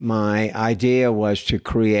My idea was to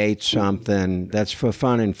create something that's for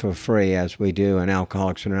fun and for free, as we do in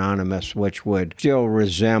Alcoholics Anonymous, which would still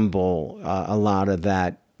resemble a lot of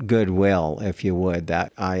that goodwill, if you would,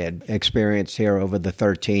 that I had experienced here over the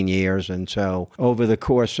 13 years. And so over the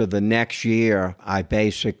course of the next year, I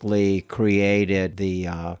basically created the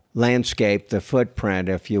landscape, the footprint,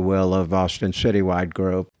 if you will, of Austin Citywide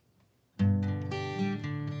Group.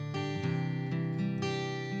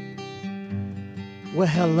 Well,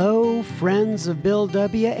 hello, friends of Bill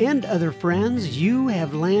W. and other friends. You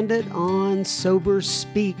have landed on Sober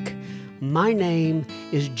Speak. My name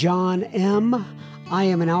is John M. I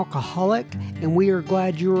am an alcoholic, and we are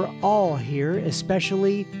glad you are all here,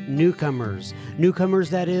 especially newcomers. Newcomers,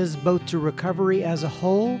 that is, both to recovery as a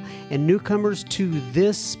whole and newcomers to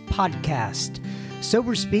this podcast.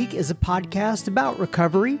 Sober Speak is a podcast about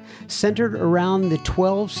recovery centered around the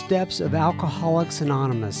 12 steps of Alcoholics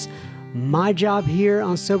Anonymous. My job here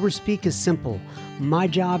on Sober Speak is simple. My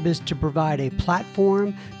job is to provide a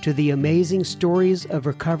platform to the amazing stories of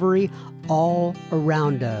recovery all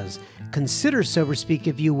around us. Consider Sober Speak,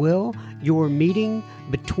 if you will, your meeting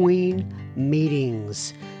between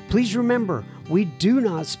meetings. Please remember, we do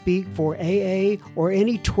not speak for AA or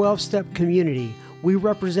any 12-step community. We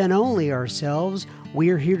represent only ourselves. We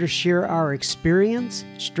are here to share our experience,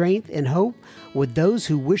 strength, and hope with those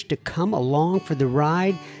who wish to come along for the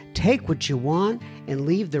ride. Take what you want and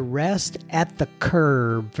leave the rest at the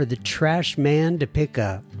curb for the trash man to pick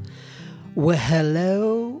up. Well,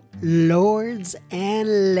 hello, lords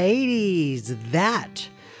and ladies. That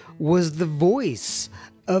was the voice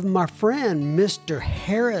of my friend, Mr.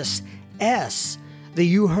 Harris S., that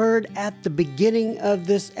you heard at the beginning of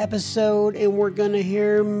this episode, and we're going to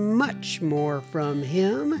hear much more from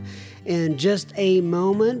him in just a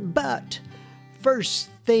moment. But first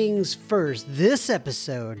things first, this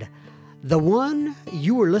episode, the one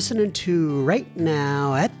you are listening to right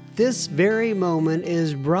now at this very moment,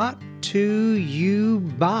 is brought to you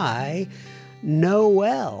by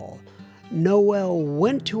Noel. Noel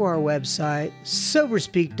went to our website,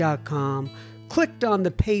 soberspeak.com, clicked on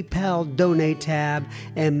the PayPal donate tab,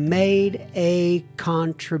 and made a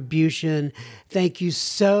contribution. Thank you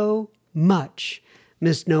so much,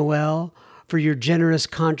 Miss Noel, for your generous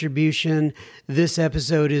contribution. This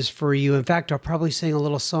episode is for you. In fact, I'll probably sing a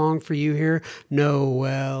little song for you here.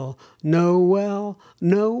 Noel, Noel,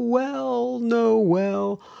 Noel,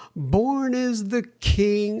 Noel, born is the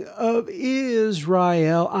King of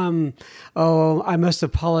Israel. I must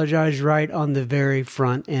apologize right on the very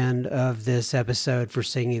front end of this episode for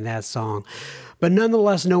singing that song. But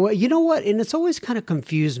nonetheless, Noel, you know what? And it's always kind of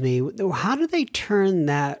confused me. How do they turn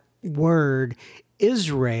that word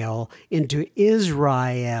Israel into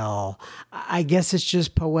Israel? I guess it's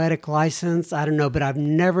just poetic license. I don't know, but I've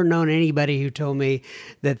never known anybody who told me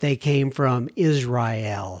that they came from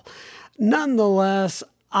Israel. Nonetheless,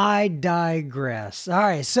 I digress. All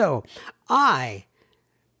right, so I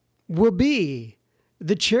will be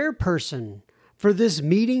the chairperson for this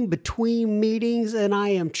meeting between meetings, and I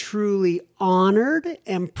am truly honored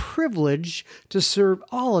and privileged to serve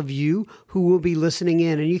all of you who will be listening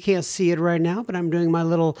in. And you can't see it right now, but I'm doing my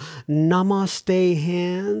little namaste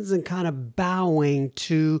hands and kind of bowing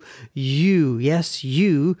to you. Yes,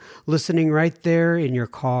 you listening right there in your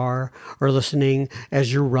car, or listening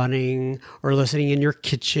as you're running, or listening in your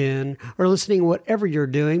kitchen, or listening whatever you're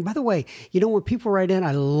doing. By the way, you know, when people write in,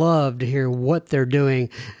 I love to hear what they're doing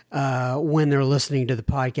when they're listening to the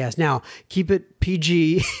podcast. Now, keep it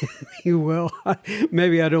PG, if you will.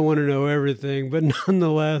 Maybe I don't want to know everything, but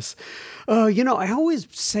nonetheless, you know, I always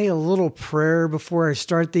say a little prayer before I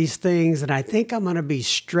start these things, and I think I'm going to be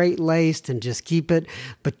straight-laced and just keep it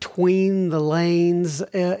between the lanes,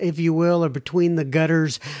 if you will, or between the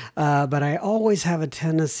gutters, but I always have a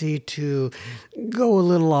tendency to go a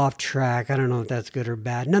little off track. I don't know if that's good or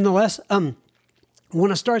bad. Nonetheless, I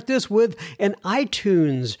want to start this with an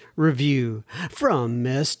iTunes review from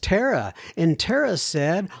Miss Tara. And Tara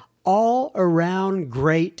said, "All around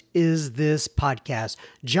great is this podcast.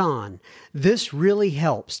 John, this really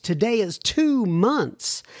helps. Today is 2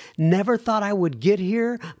 months. Never thought I would get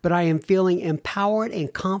here, but I am feeling empowered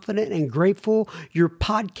and confident and grateful. Your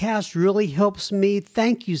podcast really helps me.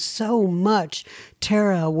 Thank you so much,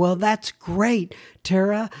 Tara." Well, that's great,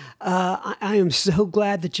 Tara. I am so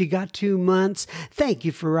glad that you got 2 months. Thank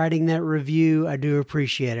you for writing that review. I do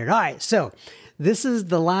appreciate it. All right, so this is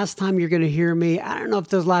the last time you're going to hear me. I don't know if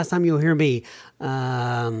this is the last time you'll hear me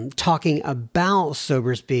talking about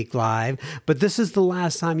Sober Speak Live, but this is the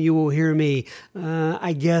last time you will hear me,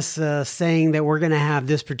 saying that we're going to have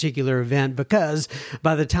this particular event, because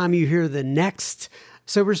by the time you hear the next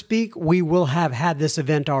Sober Speak, we will have had this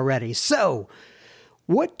event already. So,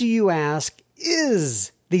 what do you ask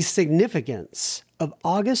is the significance of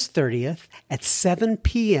August 30th at 7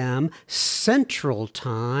 p.m. Central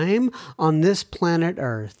Time on this planet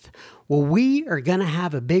Earth? Well, we are going to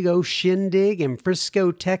have a big old shindig in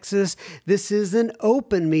Frisco, Texas. This is an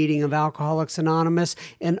open meeting of Alcoholics Anonymous,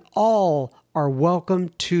 and all are welcome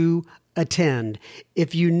to attend.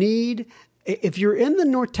 If you're in the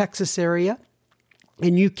North Texas area,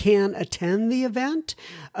 and you can attend the event,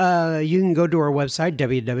 you can go to our website,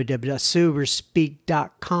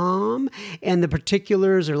 www.soberspeak.com, and the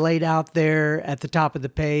particulars are laid out there at the top of the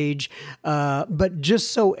page. But just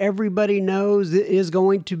so everybody knows, it is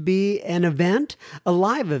going to be an event, a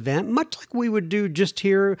live event, much like we would do just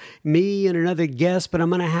here, me and another guest, but I'm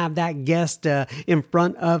going to have that guest in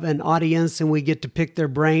front of an audience, and we get to pick their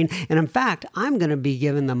brain. And in fact, I'm going to be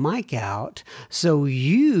giving the mic out, so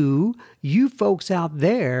you folks out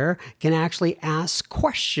there can actually ask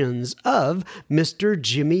questions of Mr.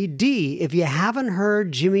 Jimmy D. If you haven't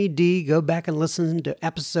heard Jimmy D, go back and listen to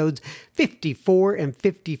episodes 54 and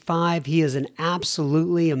 55. He is an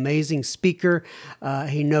absolutely amazing speaker.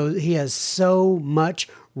 He has so much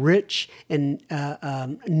rich and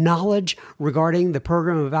knowledge regarding the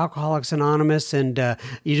program of Alcoholics Anonymous, and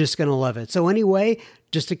you're just going to love it. So anyway,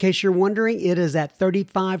 just in case you're wondering, it is at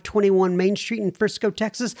 3521 Main Street in Frisco,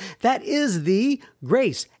 Texas. That is the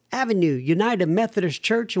Grace Avenue United Methodist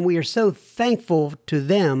Church, and we are so thankful to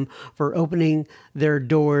them for opening their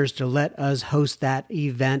doors to let us host that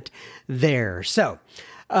event there. So,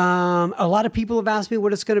 a lot of people have asked me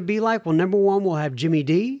what it's going to be like. Well, number one, we'll have Jimmy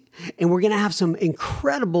D, and we're going to have some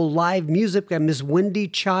incredible live music. We have Miss Wendy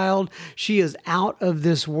Child. She is out of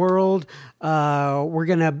this world.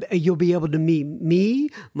 You'll be able to meet me,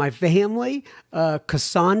 my family,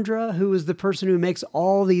 Cassandra, who is the person who makes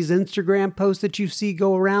all these Instagram posts that you see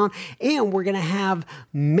go around. And we're going to have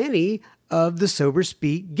many of the Sober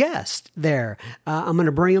Speak guests there. I'm going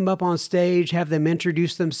to bring them up on stage, have them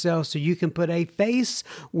introduce themselves so you can put a face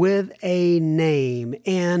with a name.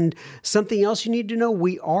 And something else you need to know,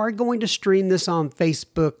 we are going to stream this on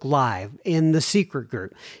Facebook Live in the secret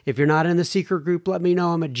group. If you're not in the secret group, let me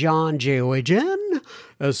know. I'm at John, John, at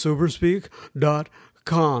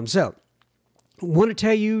soberspeak.com. So, want to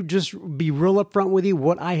tell you, just be real upfront with you,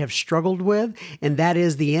 what I have struggled with, and that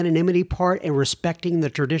is the anonymity part and respecting the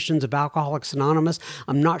traditions of Alcoholics Anonymous.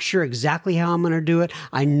 I'm not sure exactly how I'm going to do it.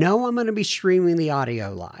 I know I'm going to be streaming the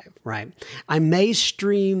audio live, right? I may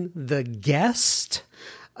stream the guest.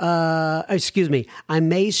 I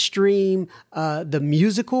may stream the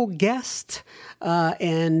musical guest,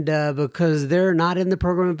 and because they're not in the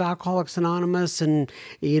program of Alcoholics Anonymous, and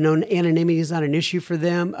anonymity is not an issue for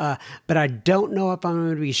them. But I don't know if I'm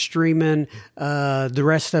going to be streaming the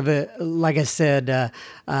rest of it. Like I said,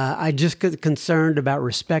 I just get concerned about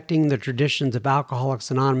respecting the traditions of Alcoholics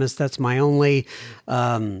Anonymous. That's my only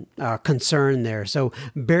concern there. So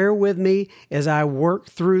bear with me as I work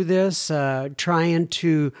through this, trying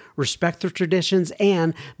to respect the traditions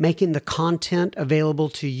and making the content available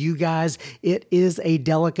to you guys. It is a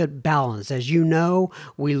delicate balance. As you know,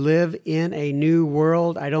 we live in a new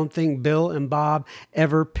world. I don't think Bill and Bob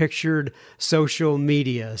ever pictured social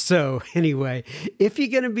media. So anyway, if you're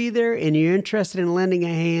going to be there and you're interested in lending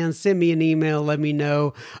a hand, send me an email. Let me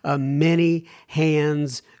know. Many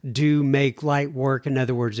hands do make light work. In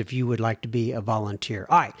other words, if you would like to be a volunteer.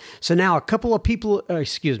 All right. So now a couple of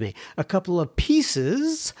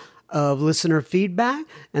pieces of listener feedback,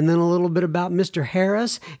 and then a little bit about Mr.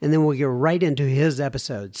 Harris, and then we'll get right into his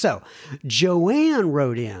episode. So Joanne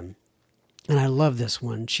wrote in, and I love this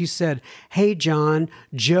one. She said, "Hey, John,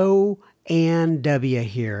 Joanne W.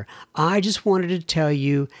 here. I just wanted to tell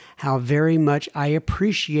you how very much I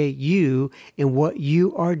appreciate you and what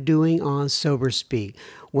you are doing on Sober Speak.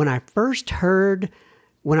 When I heard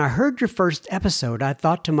your first episode, I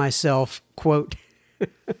thought to myself, quote,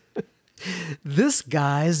 this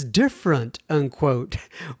guy's different, unquote.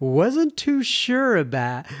 Wasn't too sure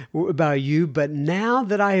about you, but now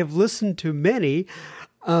that I have listened to many,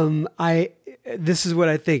 this is what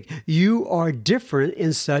I think. You are different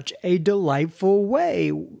in such a delightful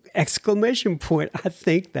way. Exclamation point. I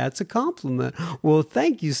think that's a compliment. Well,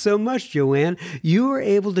 thank you so much, Joanne. You are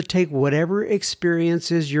able to take whatever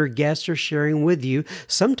experiences your guests are sharing with you,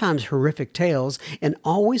 sometimes horrific tales, and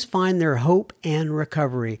always find their hope and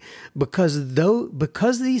recovery. Because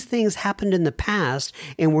these things happened in the past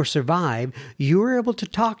and were survived, you are able to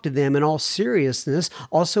talk to them in all seriousness,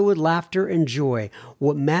 also with laughter and joy.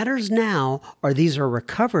 What matters now or these are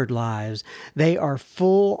recovered lives. They are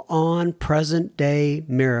full-on present-day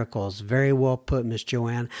miracles. Very well put, Miss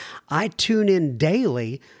Joanne. I tune in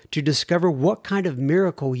daily to discover what kind of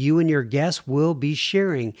miracle you and your guests will be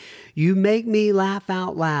sharing. You make me laugh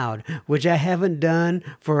out loud, which I haven't done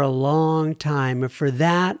for a long time. And for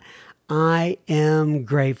that, I am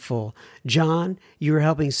grateful. John, you are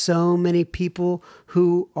helping so many people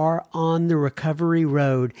who are on the recovery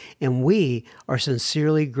road, and we are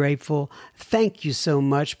sincerely grateful. Thank you so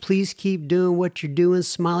much. Please keep doing what you're doing,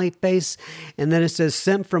 smiley face. And then it says,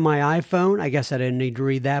 sent from my iPhone. I guess I didn't need to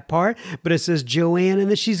read that part, but it says Joanne, and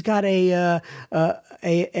then she's got and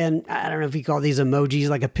I don't know if you call these emojis,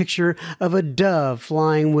 like a picture of a dove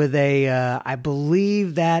flying with I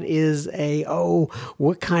believe that is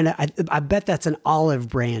what kind of, I bet that's an olive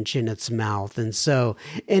branch in its mouth. And so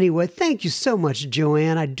anyway, thank you so much,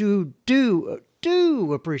 Joanne. I do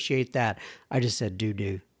appreciate that. I just said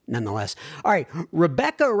do nonetheless. All right.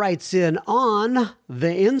 Rebecca writes in on the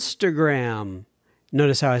Instagram.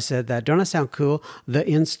 Notice how I said that. Don't I sound cool? The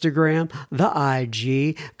Instagram, the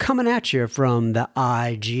IG, coming at you from the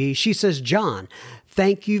IG. She says, John,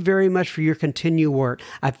 thank you very much for your continued work.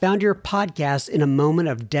 I found your podcast in a moment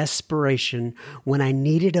of desperation when I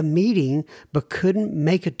needed a meeting but couldn't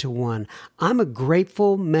make it to one. I'm a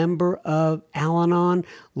grateful member of Al-Anon,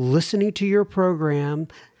 listening to your program,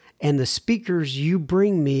 and the speakers you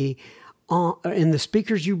bring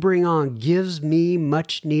on gives me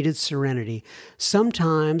much needed serenity.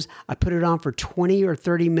 Sometimes I put it on for 20 or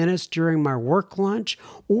 30 minutes during my work lunch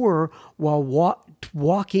or while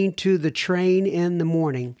walking to the train in the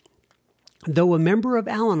morning. Though a member of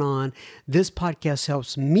Al-Anon, this podcast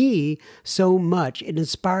helps me so much. It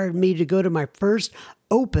inspired me to go to my first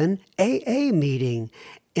open AA meeting.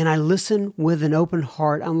 And I listen with an open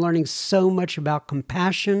heart. I'm learning so much about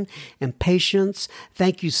compassion and patience.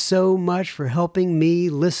 Thank you so much for helping me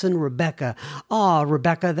listen, Rebecca.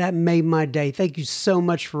 Rebecca, that made my day. Thank you so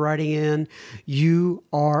much for writing in. You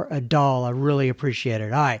are a doll. I really appreciate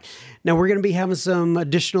it. All right. Now, we're going to be having some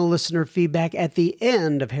additional listener feedback at the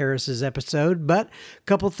end of Harris's episode, but a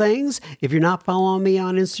couple things. If you're not following me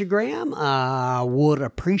on Instagram, I would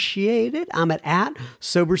appreciate it. I'm at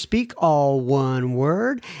SoberSpeak, all one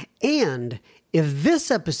word. And if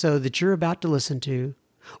this episode that you're about to listen to,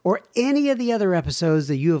 or any of the other episodes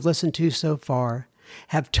that you have listened to so far,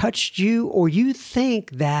 have touched you, or you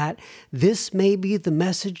think that this may be the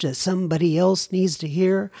message that somebody else needs to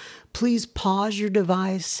hear, please pause your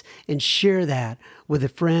device and share that with a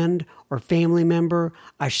friend or family member.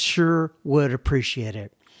 I sure would appreciate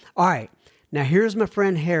it. All right. Now, here's my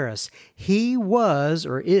friend Harris. He was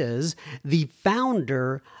or is the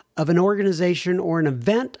founder of an organization or an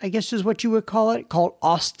event, I guess is what you would call it, called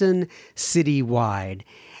Austin Citywide.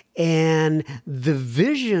 And the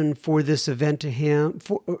vision for this event to him,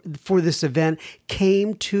 for this event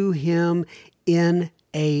came to him in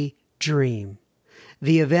a dream.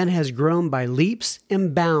 The event has grown by leaps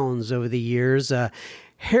and bounds over the years.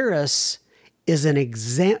 Harris is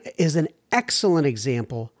an excellent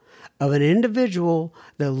example of an individual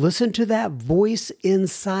that listened to that voice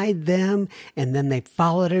inside them, and then they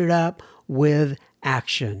followed it up with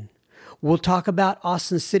action. We'll talk about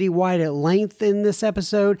Austin Citywide at length in this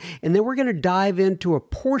episode, and then we're going to dive into a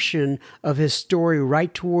portion of his story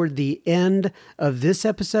right toward the end of this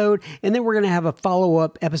episode, and then we're going to have a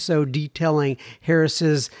follow-up episode detailing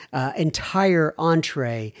Harris's entire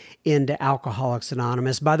entree into Alcoholics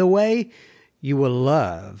Anonymous. By the way, you will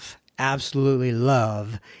absolutely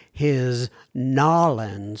love his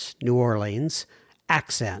New Orleans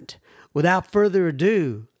accent. Without further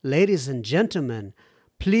ado, ladies and gentlemen,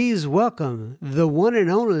 please welcome the one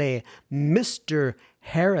and only Mr.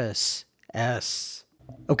 Harris S.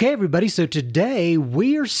 Okay, everybody, so today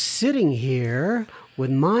we are sitting here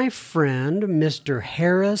with my friend, Mr.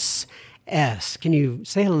 Harris S. Can you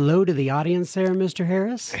say hello to the audience there, Mr.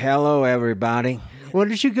 Harris? Hello, everybody. Why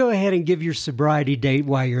don't you go ahead and give your sobriety date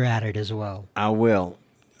while you're at it as well? I will.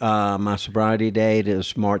 My sobriety date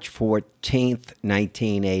is March 14th,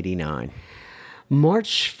 1989.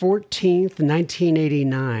 March 14th,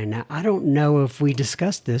 1989. Now, I don't know if we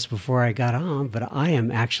discussed this before I got on, but I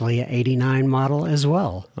am actually an 89 model as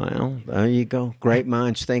well. Well, there you go. Great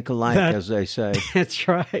minds think alike, as they say. That's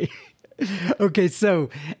right. Okay, so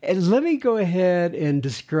let me go ahead and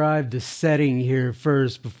describe the setting here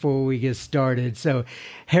first before we get started. So,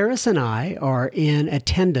 Harris and I are in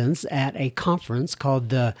attendance at a conference called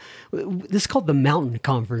this is called the Mountain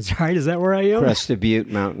Conference, right? Is that where I am? Crested Butte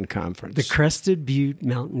Mountain Conference. The Crested Butte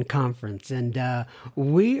Mountain Conference. And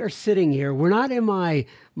we are sitting here. We're not in my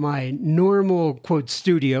normal, quote,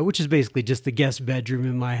 studio, which is basically just the guest bedroom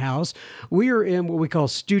in my house. We are in what we call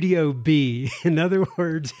Studio B. In other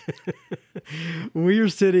words, we are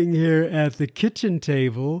sitting here at the kitchen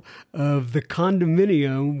table of the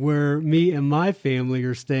condominium where me and my family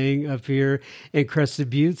are staying up here in Crested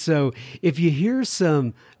Butte. So if you hear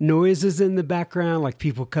some noises in the background, like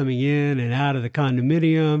people coming in and out of the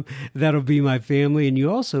condominium, that'll be my family. And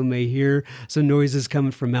you also may hear some noises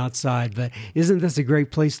coming from outside. But isn't this a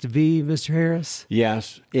great place to be, Mr. Harris?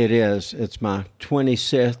 Yes, it is. It's my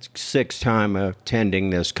 26th time attending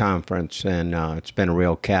this conference, and it's been a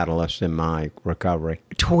real catalyst in my recovery.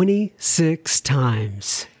 26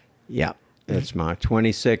 times. Yeah, it's my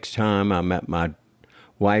 26th time. I met my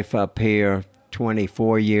wife up here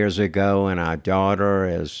 24 years ago, and our daughter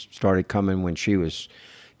has started coming when she was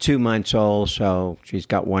 2 months old, so she's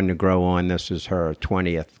got one to grow on. This is her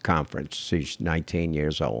 20th conference. She's 19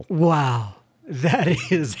 years old. Wow. That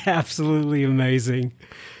is absolutely amazing.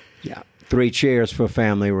 Yeah. 3 cheers for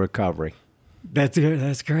family recovery. That's good.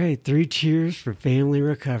 That's great. 3 cheers for family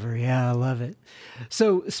recovery. Yeah, I love it.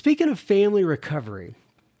 So speaking of family recovery,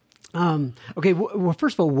 okay, well,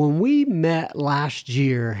 first of all, when we met last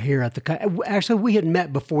year here at actually, we had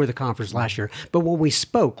met before the conference last year, but when we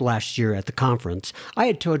spoke last year at the conference, I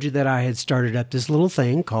had told you that I had started up this little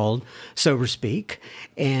thing called Sober Speak,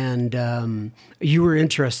 and you were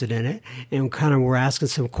interested in it, and kind of were asking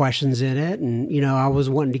some questions in it, and, I was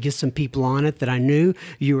wanting to get some people on it that I knew.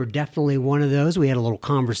 You were definitely one of those. We had a little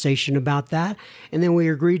conversation about that, and then we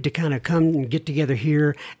agreed to kind of come and get together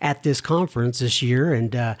here at this conference this year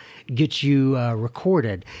and get you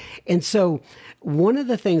recorded. And so one of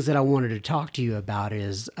the things that I wanted to talk to you about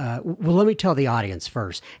is, well, let me tell the audience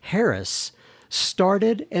first. Harris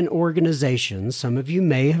started an organization. Some of you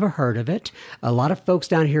may have heard of it. A lot of folks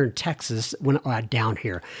down here in Texas, when I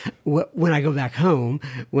go back home,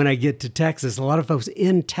 when I get to Texas, a lot of folks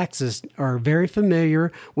in Texas are very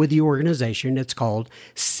familiar with the organization. It's called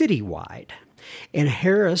Citywide. And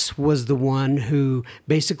Harris was the one who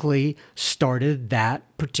basically started that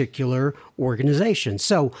particular organization.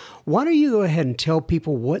 So why don't you go ahead and tell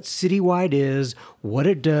people what Citywide is, what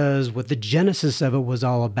it does, what the genesis of it was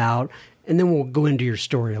all about, and then we'll go into your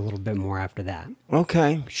story a little bit more after that.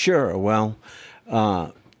 Okay, sure. Well,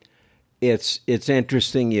 it's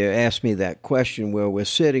interesting you asked me that question where we're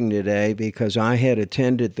sitting today, because I had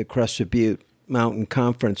attended the Crested Butte Mountain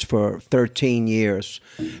Conference for 13 years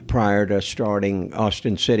prior to starting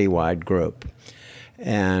Austin Citywide Group,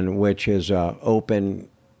 and which is an open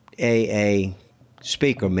AA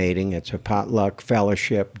speaker meeting. It's a potluck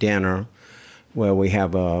fellowship dinner where we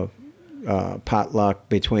have a potluck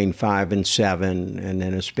between 5 and 7, and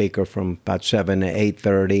then a speaker from about 7 to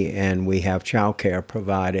 8:30, and we have childcare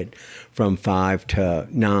provided from 5 to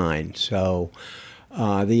 9. So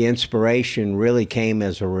the inspiration really came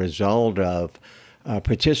as a result of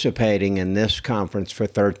participating in this conference for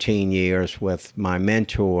 13 years with my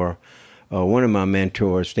mentor, one of my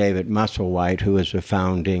mentors, David Musselwhite, who is the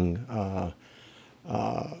founder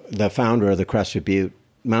of the Crested Butte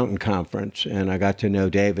Mountain Conference. And I got to know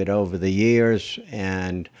David over the years,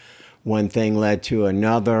 and one thing led to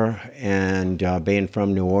another, and being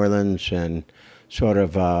from New Orleans and sort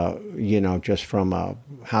of, just from a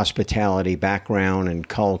hospitality background and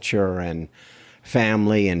culture and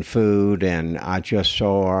family and food, and I just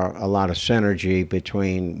saw a lot of synergy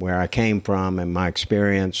between where I came from and my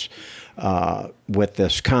experience with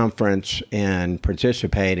this conference and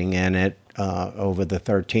participating in it over the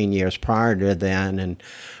 13 years prior to then. And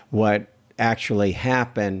what actually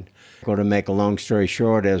happened, to make a long story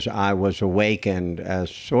short, is I was awakened as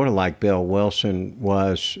sort of like Bill Wilson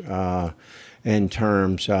was, in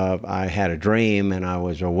terms of I had a dream and I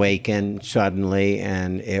was awakened suddenly,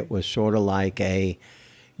 and it was sort of like a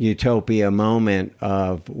utopia moment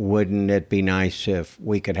of, wouldn't it be nice if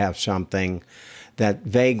we could have something that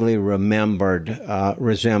vaguely resembled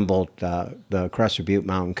the Crested Butte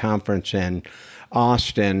Mountain Conference in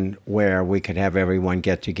Austin, where we could have everyone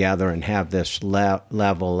get together and have this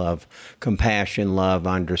level of compassion, love,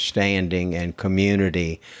 understanding, and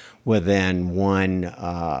community within one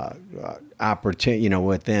opportunity,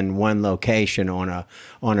 within one location on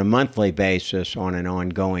a monthly basis, on an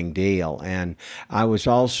ongoing deal. And I was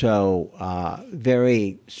also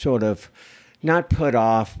very sort of not put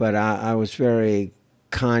off, but I was very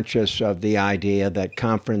conscious of the idea that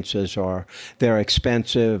conferences they're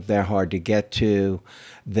expensive, they're hard to get to,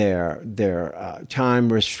 they're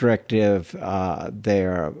time restrictive,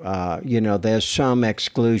 there's some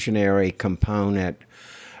exclusionary component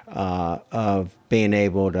of being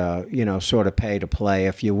able to, sort of pay to play,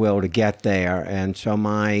 if you will, to get there. And so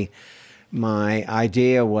my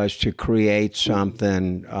idea was to create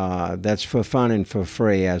something that's for fun and for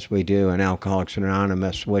free, as we do in Alcoholics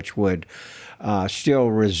Anonymous, which would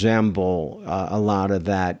still resemble a lot of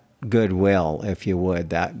that goodwill, if you would,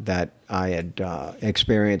 that I had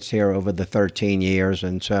experienced here over the 13 years.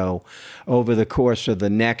 And so over the course of the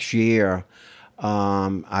next year,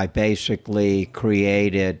 I basically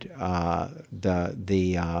created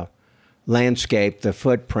the landscape, the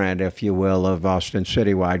footprint, if you will, of Austin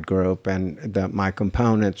Citywide Group, and my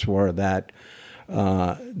components were that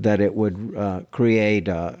it would create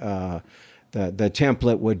the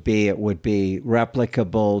template would be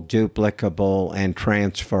replicable, duplicable, and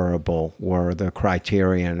transferable were the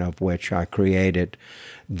criterion of which I created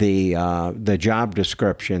the job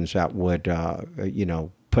descriptions that would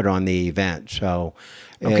put on the event. So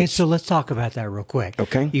okay, so let's talk about that real quick.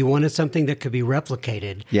 Okay. You wanted something that could be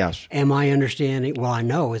replicated. Yes. Am I understanding? Well, I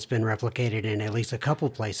know it's been replicated in at least a couple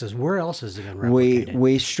places. Where else has it been replicated?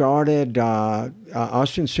 We started,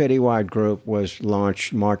 Austin Citywide Group was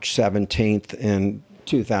launched March 17th in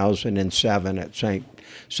 2007 at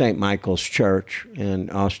St. Michael's Church in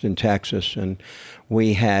Austin, Texas. And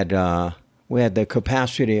we had the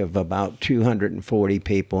capacity of about 240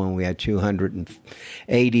 people, and we had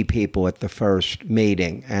 280 people at the first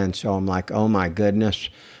meeting. And so I'm like, oh my goodness,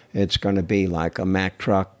 it's going to be like a Mack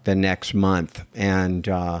truck the next month. And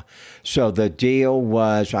so the deal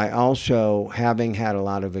was, I also, having had a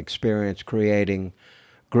lot of experience creating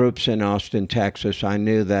groups in Austin, Texas, I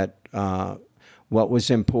knew that what was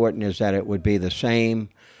important is that it would be the same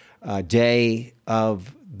day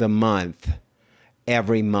of the month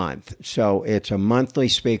every month. So it's a monthly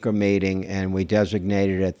speaker meeting, and we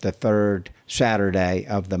designated it the third Saturday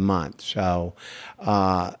of the month. So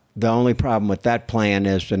the only problem with that plan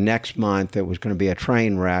is the next month it was going to be a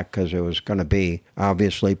train wreck, because it was going to be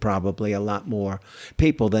obviously probably a lot more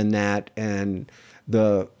people than that. And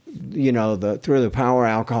through the power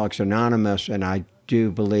of Alcoholics Anonymous, and I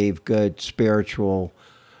do believe good spiritual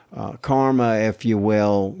karma, if you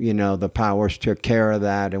will, the powers took care of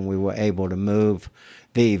that, and we were able to move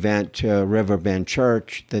the event to Riverbend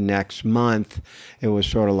Church the next month. It was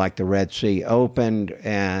sort of like the Red Sea opened,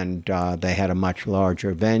 and they had a much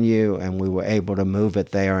larger venue, and we were able to move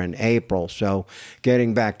it there in April. So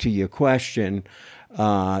getting back to your question,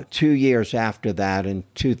 2 years after that, in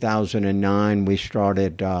 2009, we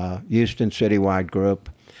started Houston Citywide Group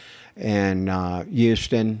in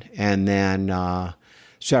Houston, and then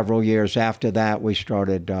several years after that, we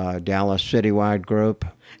started Dallas Citywide Group.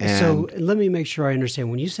 And so let me make sure I understand.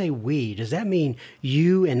 When you say we, does that mean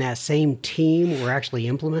you and that same team were actually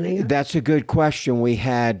implementing it? That's a good question. We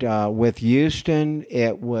had, with Houston,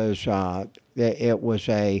 it was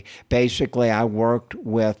basically I worked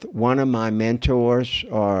with one of my mentors,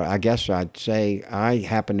 or I guess I'd say I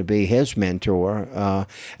happened to be his mentor.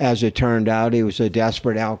 As it turned out, he was a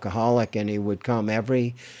desperate alcoholic, and he would come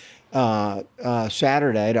every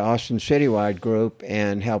Saturday to Austin Citywide Group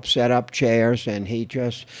and help set up chairs, and he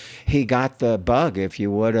got the bug, if you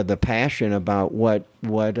would, or the passion about what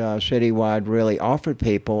Citywide really offered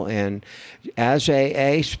people. And as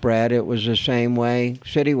AA spread, it was the same way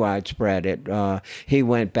Citywide spread. He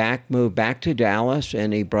moved back to Dallas,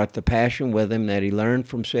 and he brought the passion with him that he learned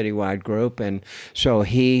from Citywide Group, and so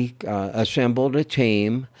he assembled a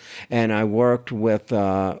team, and I worked with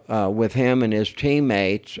him and his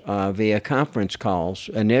teammates via conference calls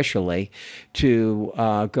initially to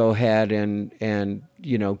go ahead and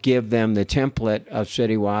give them the template of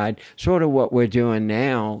Citywide, sort of what we're doing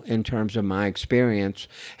now in terms of my experience,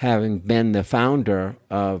 having been the founder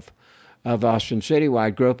of Austin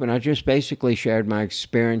Citywide Group. And I just basically shared my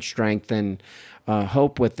experience, strength, and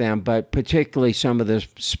hope with them, but particularly some of the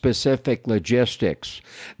specific logistics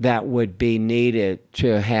that would be needed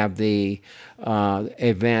to have the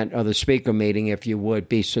event or the speaker meeting, if you would,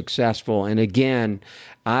 be successful. And again,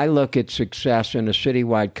 I look at success in a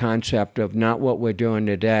citywide concept of not what we're doing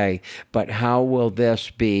today, but how will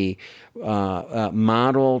this be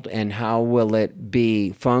modeled, and how will it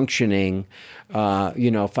be functioning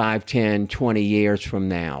 5, 10, 20 years from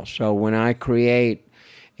now. So when I create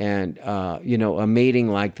a meeting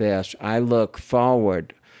like this, I look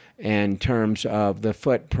forward in terms of the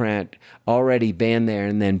footprint already been there,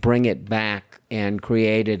 and then bring it back and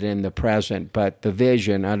create it in the present. But the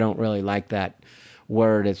vision, I don't really like that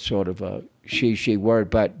word. It's sort of she word,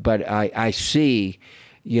 but I see,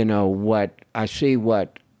 what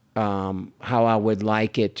how I would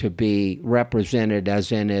like it to be represented,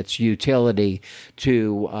 as in its utility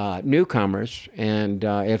to newcomers. And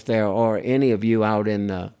if there are any of you out in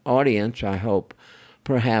the audience, I hope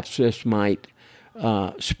perhaps this might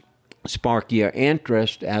spark your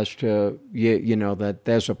interest as to, that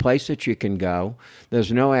there's a place that you can go.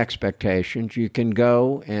 There's no expectations. You can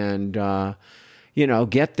go and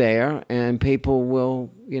get there, and people will,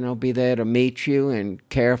 be there to meet you and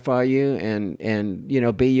care for you and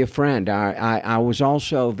be your friend. I was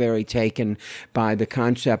also very taken by the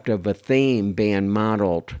concept of a theme being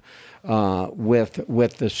modeled with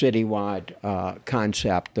the Citywide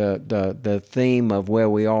concept. The theme of where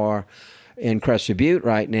we are in Crested Butte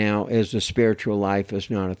right now is the spiritual life is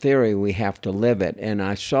not a theory. We have to live it. And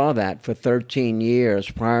I saw that for 13 years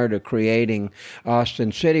prior to creating Austin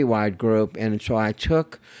Citywide Group. And so I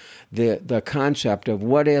took the concept of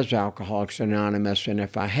what is Alcoholics Anonymous, and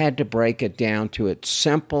if I had to break it down to its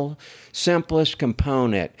simplest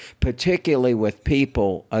component, particularly with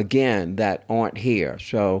people, again, that aren't here.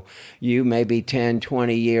 So you may be 10,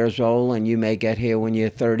 20 years old, and you may get here when you're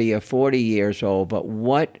 30 or 40 years old, but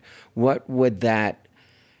what would that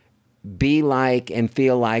be like and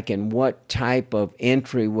feel like, and what type of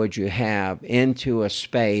entry would you have into a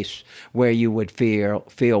space where you would feel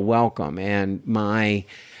welcome? And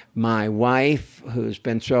my wife, who's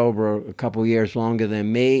been sober a couple years longer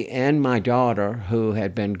than me, and my daughter, who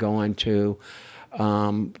had been going to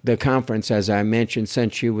the conference, as I mentioned,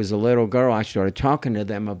 since she was a little girl, I started talking to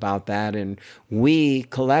them about that, and we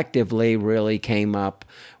collectively really came up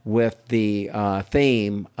with the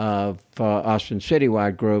theme of Austin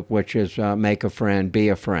Citywide Group, which is make a friend, be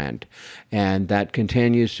a friend. And that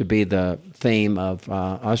continues to be the theme of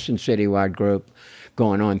Austin Citywide Group,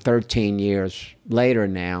 going on 13 years later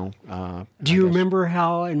now. Do you remember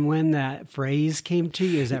how and when that phrase came to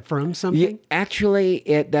you? Is that from something? Yeah, actually,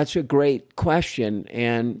 that's a great question.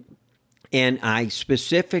 And I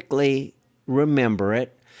specifically remember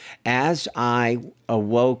it as I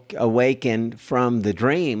awakened from the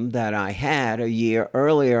dream that I had a year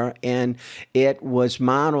earlier, and it was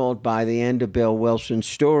modeled by the end of Bill Wilson's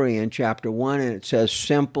story in chapter 1, and it says,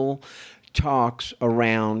 simple talks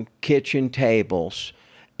around kitchen tables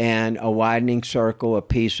and a widening circle of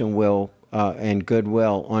peace and will and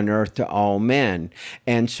goodwill on earth to all men.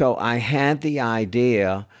 And so I had the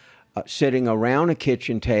idea sitting around a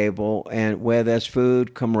kitchen table and where there's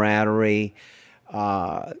food, camaraderie,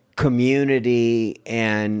 community,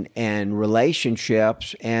 and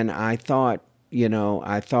relationships. And I thought,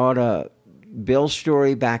 Bill's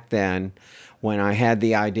story back then, when I had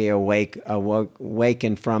the idea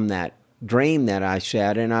awaken from that dream that I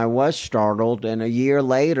said, and I was startled. And a year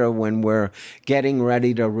later, when we're getting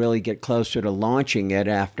ready to really get closer to launching it,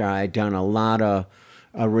 after I'd done a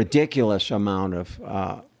ridiculous amount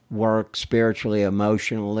of work spiritually,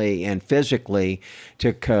 emotionally, and physically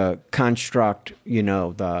to construct,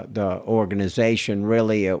 the organization.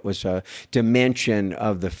 Really, it was a dimension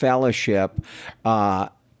of the fellowship.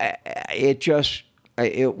 It just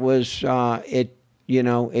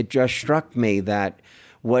struck me that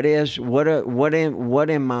what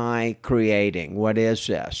am I creating? What is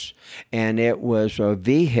this? And it was a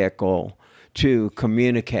vehicle to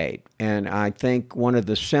communicate. And I think one of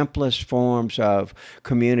the simplest forms of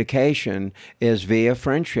communication is via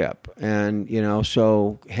friendship. And,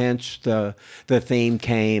 so hence the theme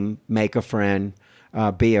came, make a friend,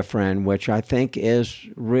 be a friend, which I think is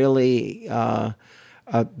really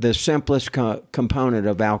the simplest component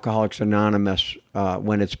of Alcoholics Anonymous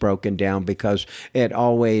when it's broken down, because it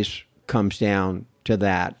always comes down to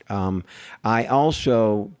that. I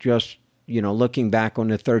also just, looking back on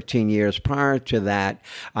the 13 years prior to that,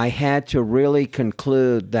 I had to really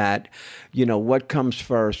conclude that, what comes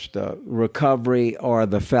first, the recovery or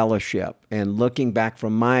the fellowship? And looking back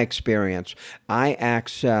from my experience, I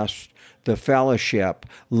accessed the fellowship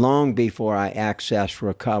long before I accessed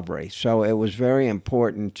recovery. So it was very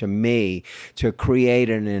important to me to create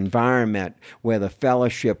an environment where the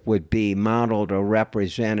fellowship would be modeled or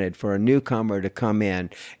represented for a newcomer to come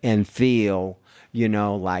in and feel,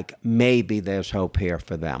 like maybe there's hope here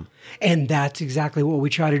for them. And that's exactly what we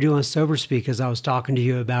try to do on Sober Speak, as I was talking to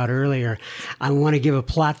you about earlier. I want to give a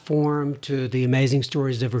platform to the amazing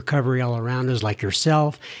stories of recovery all around us, like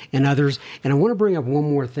yourself and others. And I want to bring up one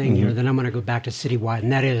more thing here, then I'm going to go back to Citywide.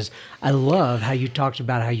 And that is, I love how you talked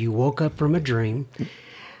about how you woke up from a dream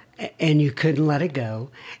and you couldn't let it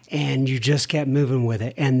go, and you just kept moving with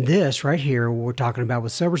it. And this right here, what we're talking about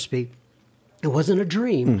with Sober Speak, It wasn't a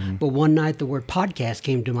dream, but one night the word podcast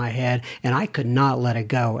came to my head and I could not let it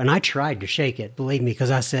go. And I tried to shake it, believe me,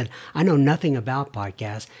 because I said, I know nothing about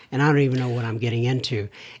podcasts and I don't even know what I'm getting into.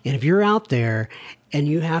 And if you're out there and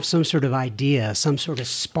you have some sort of idea, some sort of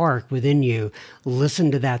spark within you,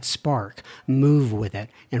 listen to that spark, move with it,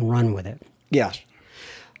 and run with it. Yes.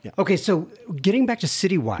 Yeah. Okay, so getting back to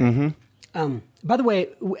Citywide. By the way,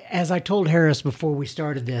 as I told Harris before we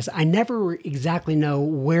started this, I never exactly know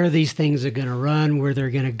where these things are going to run, where they're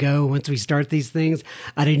going to go once we start these things.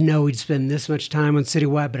 I didn't know we'd spend this much time on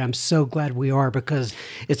Citywide, but I'm so glad we are because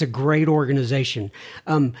it's a great organization.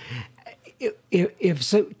 If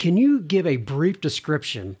so, can you give a brief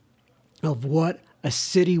description of what a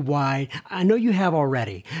Citywide, I know you have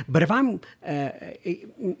already, but if I'm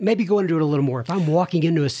maybe go into it a little more, if I'm walking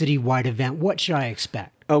into a Citywide event, what should I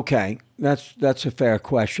expect? Okay, that's a fair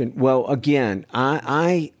question. Well, again,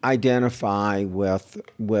 I identify with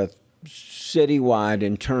Citywide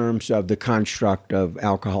in terms of the construct of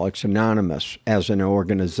Alcoholics Anonymous as an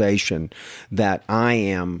organization that I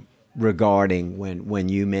am regarding when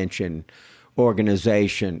you mention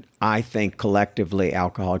organization. I think collectively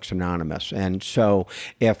Alcoholics Anonymous. And so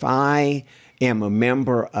if I am a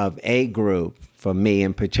member of a group, for me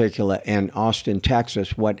in particular, in Austin,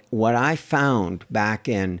 Texas, what I found back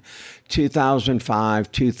in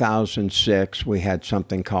 2005, 2006, we had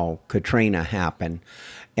something called Katrina happen.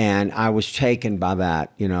 And I was taken by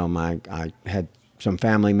that. You know, I had some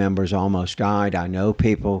family members almost died. I know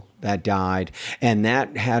people that died. And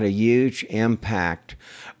that had a huge impact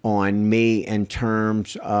on me in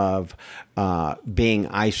terms of being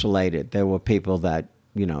isolated. There were people that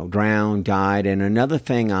drowned, died. And another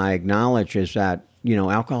thing I acknowledge is that,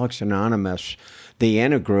 Alcoholics Anonymous, the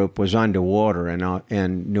inner group was underwater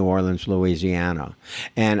in New Orleans, Louisiana.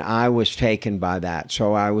 And I was taken by that.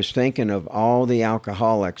 So I was thinking of all the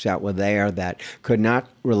alcoholics that were there that could not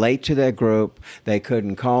relate to their group. They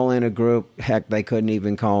couldn't call in a group. Heck, they couldn't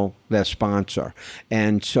even call their sponsor.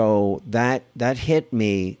 And so that hit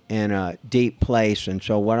me in a deep place. And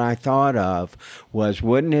so what I thought of was,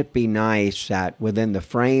 wouldn't it be nice that within the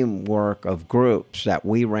framework of groups that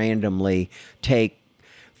we randomly take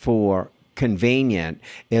for convenient,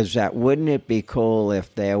 is that wouldn't it be cool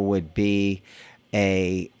if there would be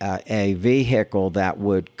a vehicle that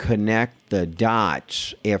would connect the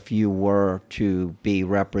dots if you were to be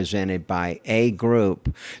represented by a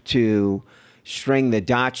group to string the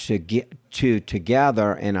dots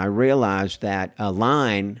together. And I realized that a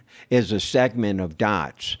line is a segment of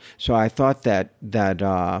dots. So I thought that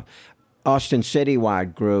Austin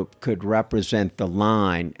Citywide group could represent the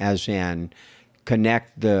line, as in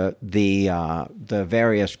connect the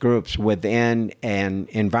various groups within an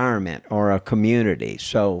environment or a community.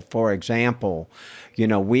 So, for example,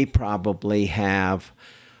 we probably have,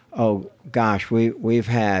 we've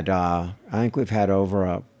had, I think we've had over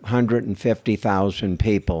 150,000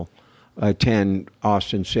 people attend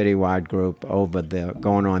Austin Citywide group over the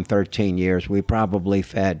going on 13 years. We probably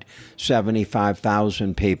fed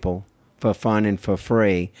 75,000 people for fun and for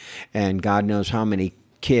free, and God knows how many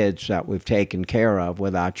kids that we've taken care of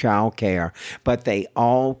with our child care, but they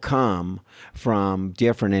all come from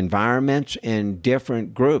different environments and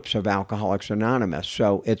different groups of Alcoholics Anonymous.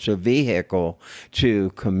 So it's a vehicle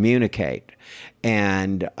to communicate.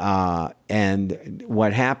 And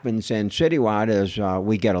what happens in Citywide is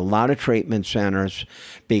we get a lot of treatment centers,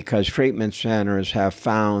 because treatment centers have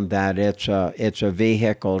found that it's a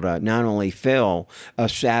vehicle to not only fill a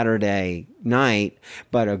Saturday night,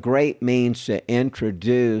 but a great means to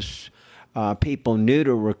introduce people new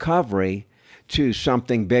to recovery to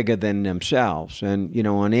something bigger than themselves. And,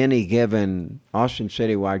 on any given Austin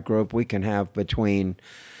Citywide group, we can have between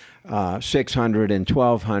 600 and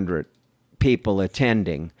 1,200 people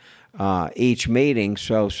attending each meeting.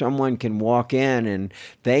 So someone can walk in and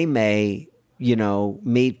they may,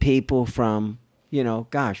 meet people from,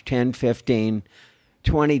 10, 15,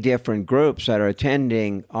 20 different groups that are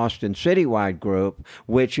attending Austin Citywide group,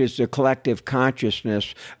 which is the collective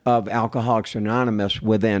consciousness of Alcoholics Anonymous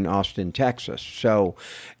within Austin, Texas. So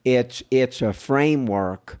it's a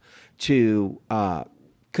framework to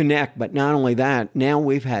connect. But not only that, now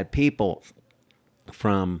we've had people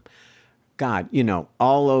from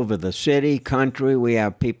all over the city, country. We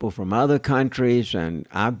have people from other countries, and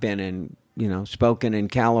I've been in, spoken in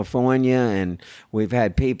California, and we've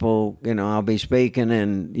had people, I'll be speaking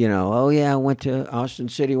and, I went to Austin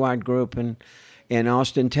Citywide group in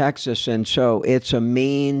Austin, Texas. And so it's a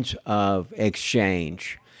means of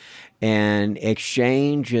exchange, and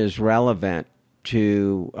exchange is relevant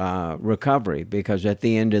to recovery, because at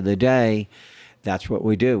the end of the day, that's what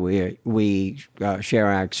we do. We share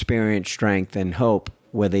our experience, strength, and hope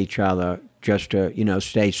with each other, just to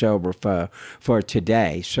stay sober for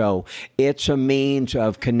today. So it's a means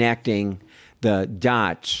of connecting the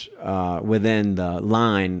dots within the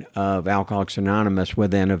line of Alcoholics Anonymous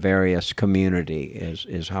within a various community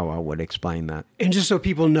is how I would explain that. And just so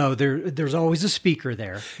people know, there's always a speaker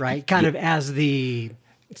there, right? Kind of as the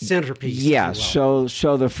centerpiece. Yeah. So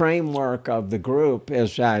the framework of the group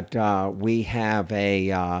is that we have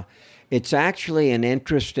it's actually an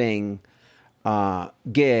interesting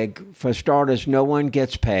gig. For starters, no one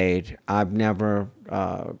gets paid. I've never,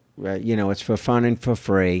 it's for fun and for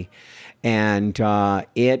free. And I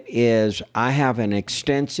have an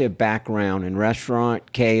extensive background in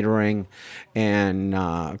restaurant, catering,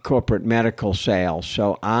 and corporate medical sales.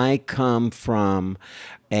 So I come from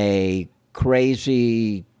a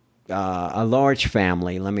large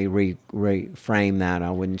family. Let me reframe that. I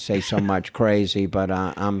wouldn't say so much crazy, but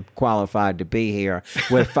I'm qualified to be here,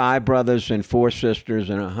 with 5 brothers and 4 sisters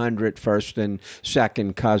and 100 first and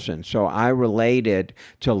second cousins. So I related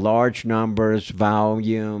to large numbers,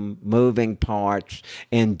 volume, moving parts,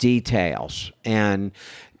 and details. And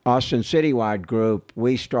Austin Citywide Group,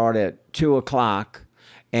 we start at 2 o'clock,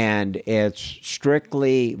 and it's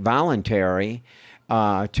strictly voluntary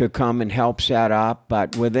to come and help set up.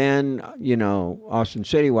 But within, Austin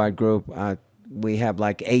Citywide Group, we have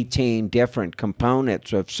like 18 different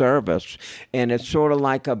components of service. And it's sort of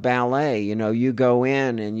like a ballet. You go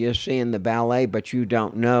in and you're seeing the ballet, but you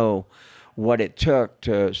don't know what it took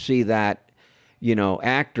to see that,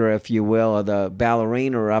 actor, if you will, or the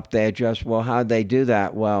ballerina up there how'd they do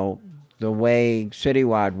that? Well, the way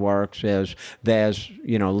Citywide works is there's,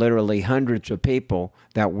 literally hundreds of people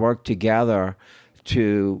that work together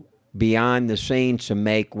to beyond the scenes to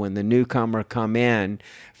make, when the newcomer come in,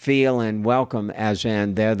 feel and welcome as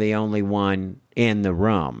in they're the only one in the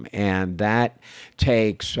room. And that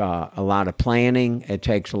takes a lot of planning. It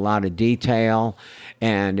takes a lot of detail,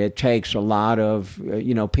 and it takes a lot of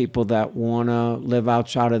people that want to live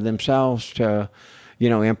outside of themselves to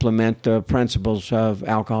implement the principles of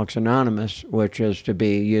Alcoholics Anonymous, which is to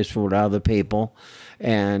be useful to other people.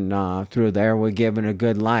 And through there, we're given a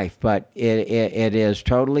good life. But it is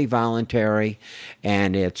totally voluntary,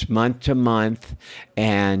 and it's month to month,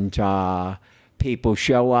 and people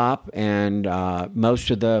show up, and most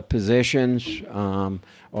of the positions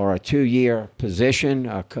are a 2-year position,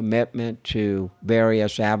 a commitment to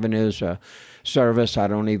various avenues of service. I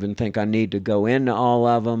don't even think I need to go into all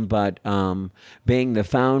of them, but being the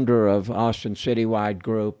founder of Austin Citywide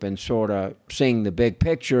Group and sort of seeing the big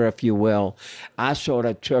picture, if you will, I sort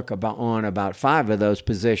of took on about 5 of those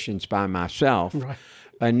positions by myself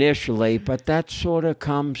initially, but that sort of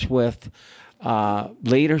comes with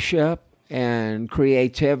leadership and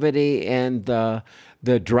creativity and the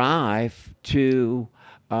drive to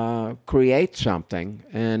create something.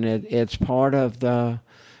 And it's part of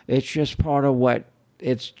it's just part of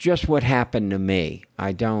it's just what happened to me.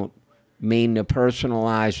 I don't mean to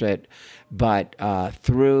personalize it, but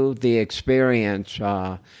through the experience,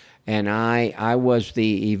 and I was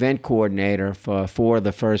the event coordinator for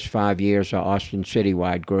the first 5 years of Austin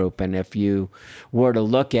Citywide Group. And if you were to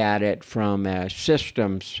look at it from a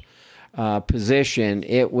systems position,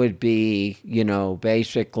 it would be,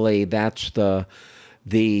 basically that's the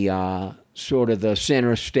sort of the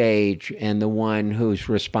center stage and the one who's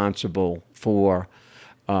responsible for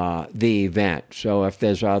the event. So if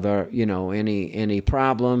there's other, any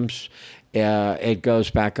problems, it goes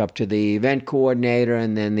back up to the event coordinator,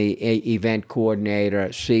 and then the event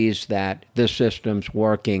coordinator sees that the system's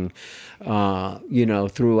working,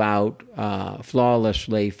 throughout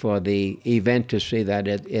flawlessly for the event to see that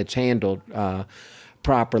it's handled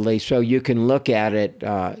properly. So you can look at it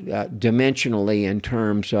dimensionally in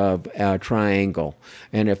terms of a triangle.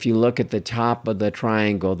 And if you look at the top of the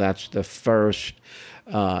triangle, that's the first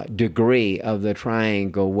degree of the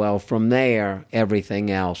triangle. Well, from there, everything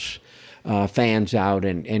else fans out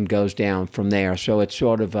and goes down from there. So it's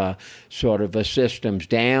sort of a systems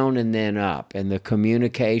down and then up, and the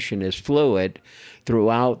communication is fluid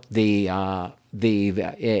throughout the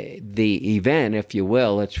event, if you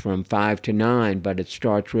will. It's from 5 to 9, but it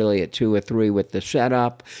starts really at 2 or 3 with the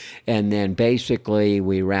setup, and then basically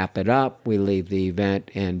we wrap it up. We leave the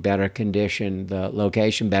event in better condition, the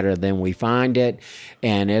location better than we find it,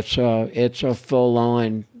 and it's a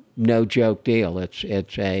full-on no joke deal. It's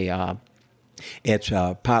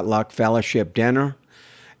a potluck fellowship dinner.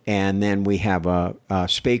 And then we have a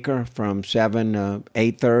speaker from 7 to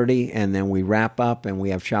 8:30, and then we wrap up, and we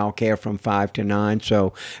have child care from 5 to 9.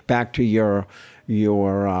 So back to your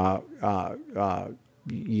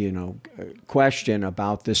question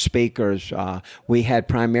about the speakers. We had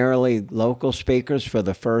primarily local speakers for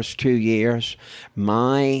the first 2 years.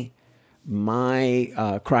 My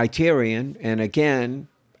criterion, and again,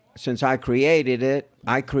 since I created it,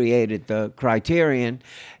 I created the criterion,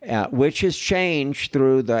 which has changed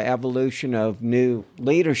through the evolution of new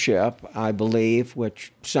leadership, I believe,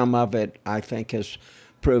 which some of it I think has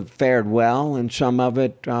fared well, and some of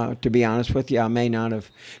it, to be honest with you, I may not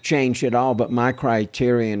have changed at all. But my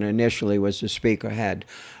criterion initially was the speaker had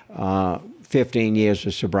 15 years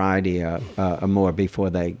of sobriety or more before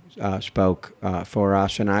they spoke for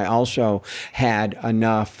us. And I also had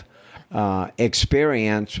enough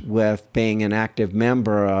experience with being an active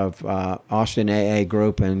member of Austin AA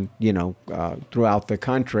group and throughout the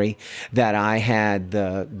country that I had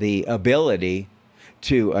the ability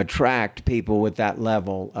to attract people with that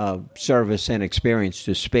level of service and experience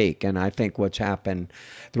to speak. And I think what's happened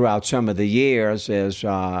throughout some of the years is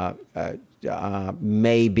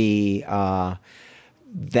maybe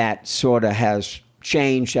that sort of has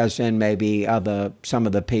changed, as in maybe some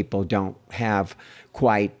of the people don't have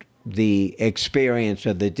quite the experience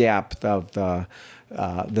or the depth of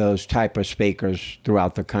those type of speakers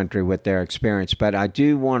throughout the country with their experience. But I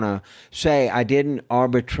do want to say I didn't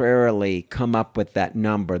arbitrarily come up with that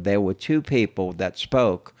number. There were 2 people that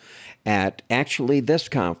spoke at actually this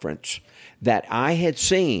conference that I had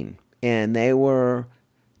seen, and they were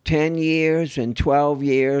 10 years and 12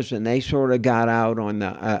 years, and they sort of got out on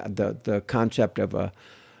the concept of a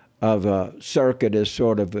circuit is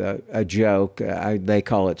sort of a joke. They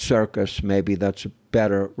call it circus. Maybe that's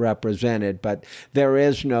better represented. But there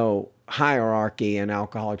is no hierarchy in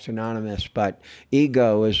Alcoholics Anonymous, but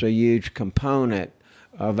ego is a huge component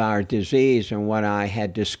of our disease. And what I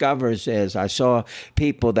had discovered is I saw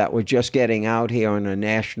people that were just getting out here on a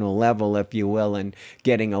national level, if you will, and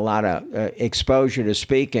getting a lot of exposure to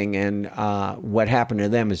speaking. And what happened to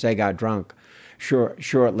them is they got drunk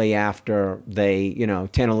shortly after they,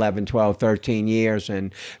 10, 11, 12, 13 years.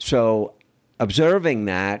 And so observing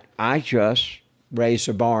that, I just raised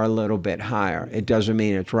the bar a little bit higher. It doesn't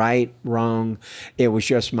mean it's right, wrong. It was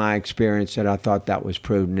just my experience that I thought that was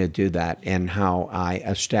prudent to do that and how I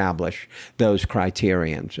establish those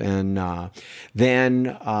criterions. And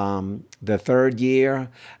then the third year,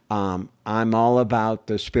 I'm all about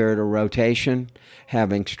the spirit of rotation,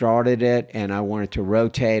 having started it, and I wanted to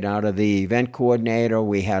rotate out of the event coordinator.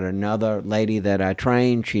 We had another lady that I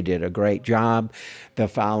trained. She did a great job the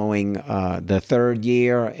following, the third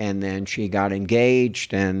year, and then she got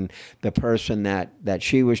engaged, and the person that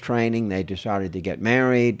she was training, they decided to get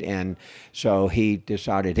married, and so he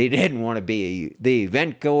decided he didn't want to be the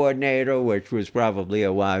event coordinator, which was probably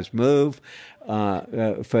a wise move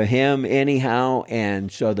for him anyhow.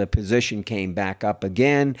 And so the position came back up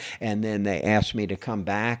again, and then they asked me to come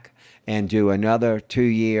back and do another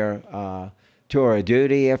 2-year tour of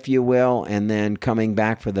duty, if you will, and then coming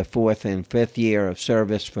back for the 4th and 5th year of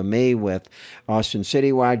service for me with Austin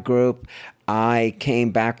Citywide Group. I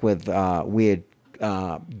came back with, we had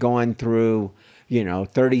gone through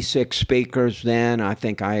 36 speakers then. I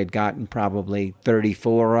think I had gotten probably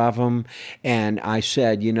 34 of them. And I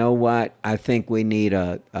said, you know what? I think we need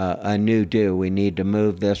a new do. We need to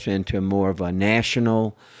move this into more of a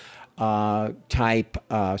national type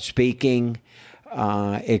speaking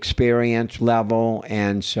experience level.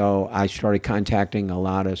 And so I started contacting a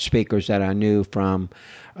lot of speakers that I knew from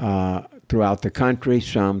throughout the country,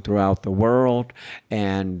 some throughout the world,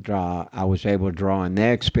 and I was able to draw on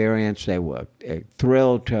their experience. They were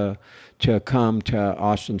thrilled to come to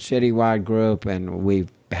Austin Citywide Group, and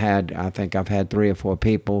I think I've had 3 or 4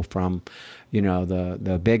 people from,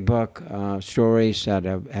 the big book stories that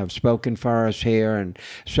have spoken for us here, and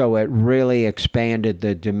so it really expanded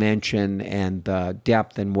the dimension and the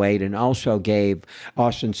depth and weight, and also gave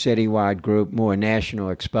Austin Citywide Group more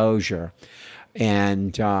national exposure.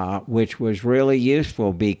 And which was really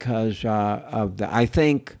useful because of I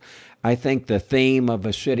think the theme of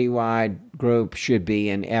a citywide group should be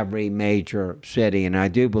in every major city, and I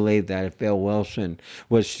do believe that if Bill Wilson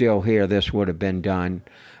was still here, this would have been done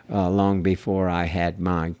long before I had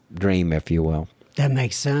my dream, if you will. That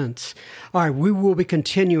makes sense. All right, we will be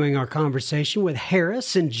continuing our conversation with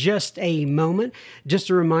Harris in just a moment. Just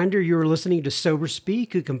a reminder, you're listening to Sober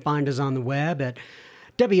Speak. You can find us on the web at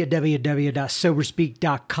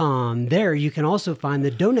www.soberspeak.com. There you can also find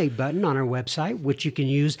the donate button on our website, which you can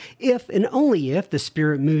use if and only if the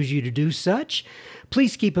Spirit moves you to do such.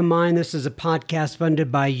 Please keep in mind this is a podcast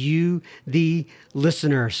funded by you, the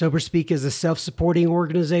listener. Sober Speak is a self-supporting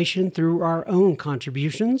organization through our own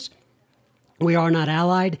contributions. We are not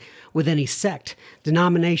allied with any sect,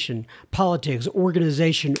 denomination, politics,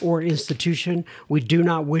 organization, or institution. We do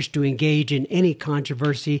not wish to engage in any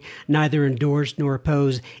controversy, neither endorse nor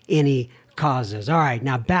oppose any causes. All right,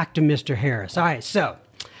 now back to Mr. Harris. All right, so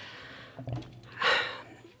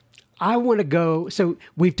I want to go. So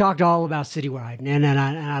we've talked all about Citywide, and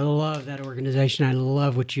I love that organization. I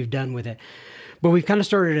love what you've done with it. But we've kind of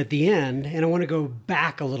started at the end, and I want to go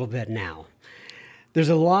back a little bit now. There's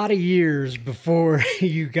a lot of years before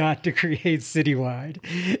you got to create Citywide.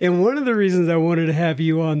 And one of the reasons I wanted to have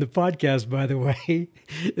you on the podcast, by the way,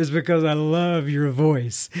 is because I love your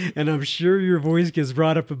voice. And I'm sure your voice gets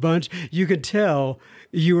brought up a bunch. You can tell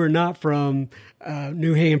you are not from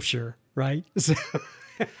New Hampshire, right? So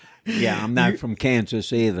Yeah, I'm not from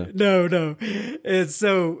Kansas either. No. And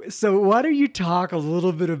so why don't you talk a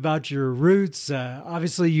little bit about your roots?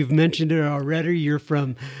 Obviously, you've mentioned it already. You're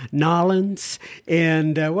from Nolens.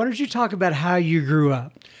 And why don't you talk about how you grew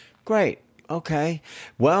up? Great. Okay.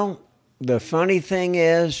 Well, the funny thing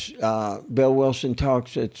is, Bill Wilson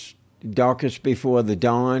talks, it's darkest before the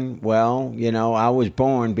dawn. Well, I was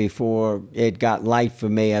born before it got light for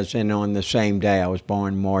me, as in on the same day. I was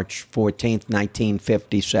born March 14th,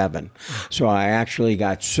 1957. So I actually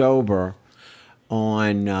got sober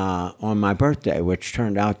on my birthday, which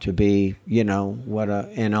turned out to be, what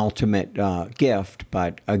an ultimate gift.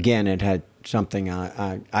 But again, it had something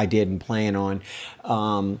I didn't plan on.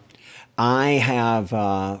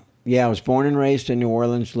 I was born and raised in New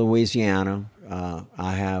Orleans, Louisiana.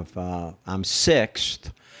 I'm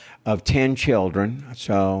sixth of 10 children,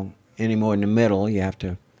 so any more in the middle, you have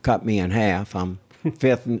to cut me in half. I'm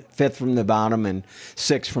fifth from the bottom and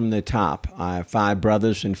sixth from the top. I have 5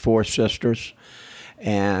 brothers and 4 sisters,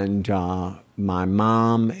 and my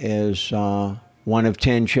mom is one of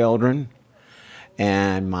 10 children,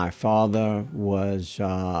 and my father was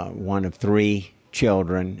one of 3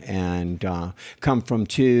 children, and come from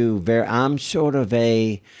 2 I'm sort of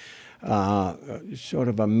a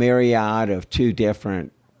myriad of 2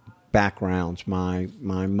 different backgrounds. My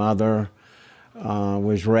mother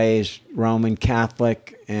was raised Roman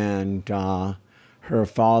Catholic, and her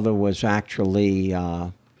father was actually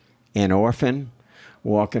an orphan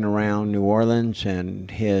walking around New Orleans, and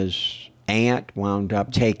his aunt wound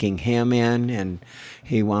up taking him in, and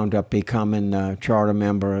he wound up becoming the charter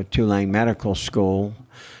member of Tulane Medical School.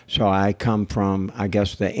 So I come from, I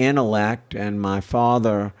guess, the intellect, and my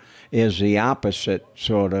father is the opposite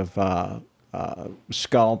sort of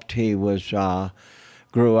sculpt. He was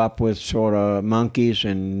grew up with sort of monkeys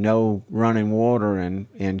and no running water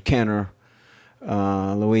in Kenner,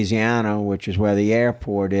 Louisiana, which is where the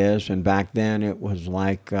airport is. And back then it was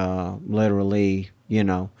like literally,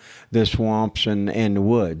 the swamps and the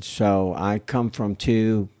woods. So I come from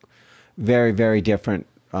 2 very, very different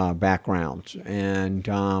backgrounds. And,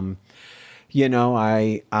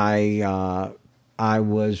 I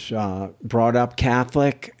was brought up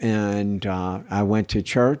Catholic, and I went to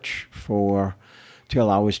church till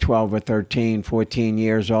I was 12 or 13, 14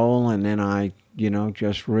 years old, and then I,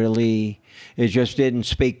 it just didn't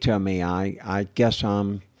speak to me. I guess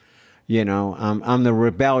I'm the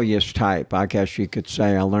rebellious type, I guess you could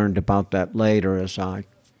say. I learned about that later as I,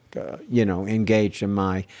 engaged in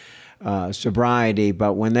my sobriety.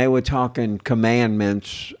 But when they were talking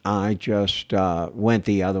commandments, I just went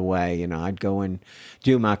the other way. I'd go and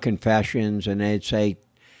do my confessions, and they'd say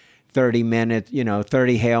 30 minutes,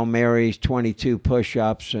 30 Hail Marys, 22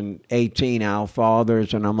 push-ups, and 18 Our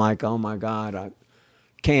Fathers. And I'm like, oh my God, I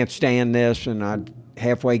can't stand this. And I'd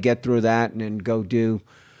halfway get through that and then go do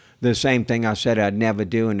the same thing I said I'd never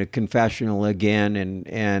do in the confessional again.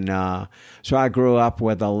 And so I grew up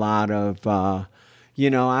with a lot of, I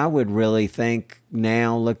would really think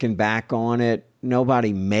now, looking back on it,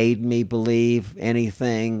 nobody made me believe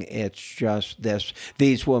anything. It's just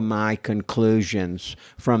these were my conclusions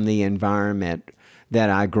from the environment that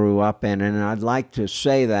I grew up in. And I'd like to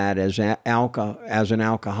say that as an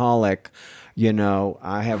alcoholic,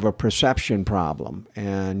 I have a perception problem.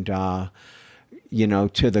 And, to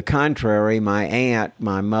the contrary, my aunt,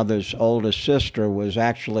 my mother's oldest sister, was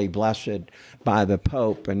actually blessed by the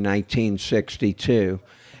Pope in 1962.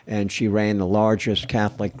 And she ran the largest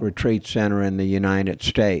Catholic retreat center in the United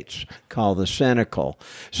States, called the Cynical.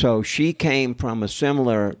 So she came from a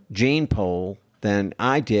similar gene pool than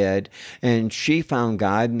I did, and she found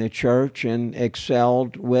God in the church and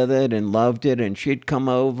excelled with it and loved it. And she'd come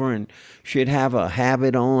over and she'd have a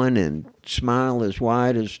habit on and smile as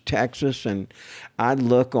wide as Texas, and I'd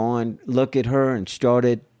look at her and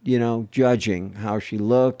started, judging how she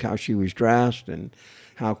looked, how she was dressed, and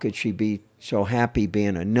how could she be so happy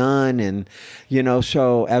being a nun? And,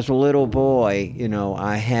 so as a little boy,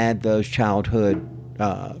 I had those childhood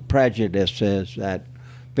prejudices that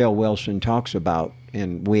Bill Wilson talks about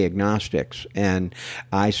in We Agnostics. And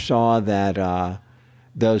I saw that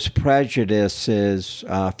those prejudices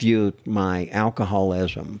fueled my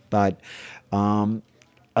alcoholism. But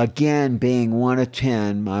again, being one of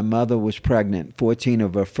 10, my mother was pregnant 14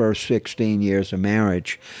 of her first 16 years of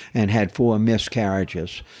marriage and had 4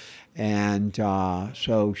 miscarriages. And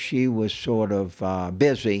so she was sort of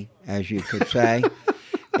busy, as you could say.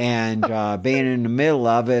 And being in the middle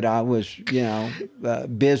of it, I was,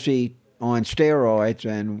 busy on steroids.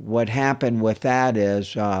 And what happened with that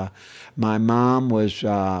is my mom was,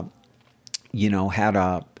 had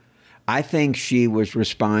a, I think she was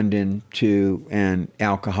responding to an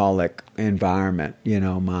alcoholic environment.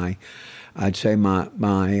 I'd say my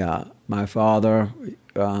father,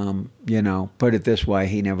 put it this way,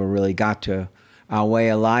 he never really got to our way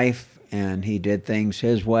of life, and he did things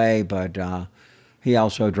his way, but he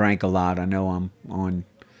also drank a lot. I know I'm on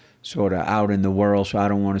sort of out in the world, so I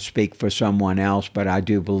don't want to speak for someone else, but I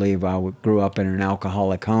do believe I grew up in an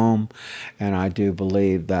alcoholic home, and I do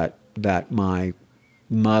believe that my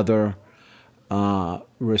mother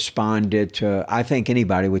responded to, I think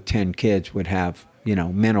anybody with 10 kids would have,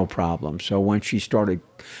 mental problems. So when she started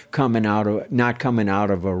not coming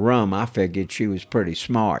out of a room, I figured she was pretty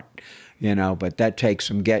smart, but that takes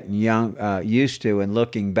some getting used to, and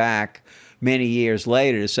looking back many years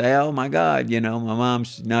later to say, oh my God, my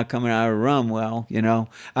mom's not coming out of the room. Well,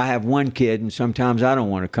 I have one kid, and sometimes I don't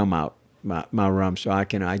want to come out my room, so I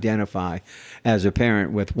can identify as a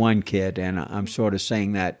parent with one kid, and I'm sort of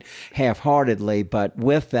saying that half-heartedly, but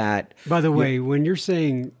with that... By the way, when you're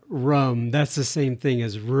saying rum, that's the same thing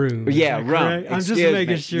as room. Yeah, rum. Correct? I'm just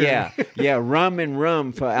making sure. Yeah, rum and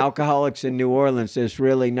rum for alcoholics in New Orleans, there's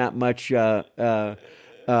really not much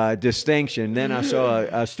distinction. Then I saw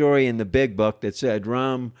a story in the big book that said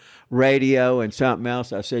rum, radio, and something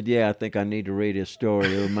else. I said, I think I need to read his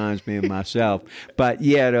story. It reminds me of myself. But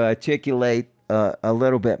to articulate a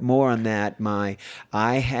little bit more on that,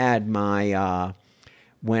 I had my,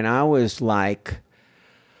 when I was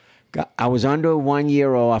I was under 1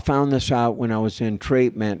 year old. I found this out when I was in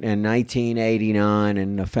treatment in 1989,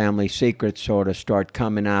 and the family secrets sort of start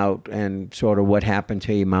coming out, and sort of what happened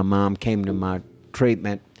to you. My mom came to my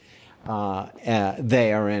treatment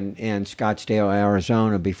there in Scottsdale,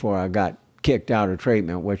 Arizona, before I got kicked out of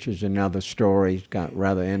treatment, which is another story. It's got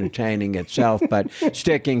rather entertaining itself. But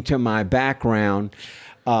sticking to my background,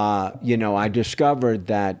 I discovered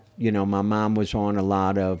that, my mom was on a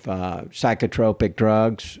lot of psychotropic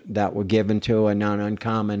drugs that were given to her, not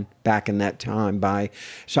uncommon back in that time, by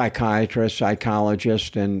psychiatrists,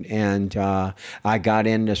 psychologists, and I got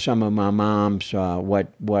into some of my mom's,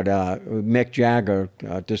 what Mick Jagger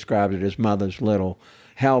described it as mother's little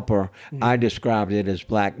helper. I described it as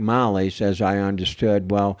Black Mollies, as I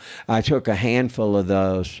understood. Well, I took a handful of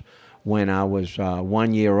those when I was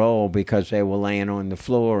 1 year old, because they were laying on the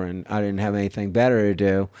floor and I didn't have anything better to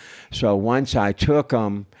do. So once I took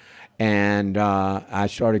them, and I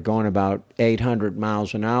started going about 800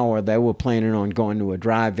 miles an hour, they were planning on going to a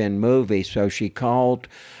drive-in movie. So she called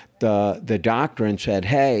the doctor and said,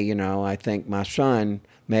 hey, I think my son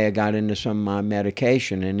may have got into some of my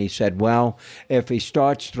medication. And he said, well, if he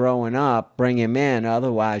starts throwing up, bring him in.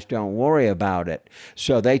 Otherwise, don't worry about it.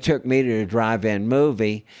 So they took me to the drive-in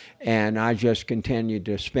movie, and I just continued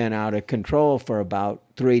to spin out of control for about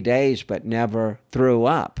 3 days, but never threw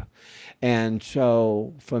up. And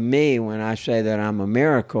so for me, when I say that I'm a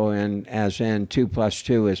miracle, and as in 2 +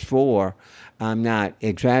 2 is 4, I'm not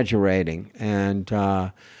exaggerating. And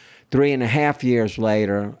 3.5 years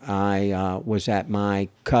later, I was at my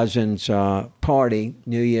cousin's party,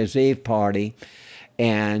 New Year's Eve party,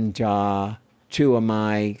 and 2 of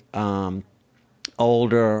my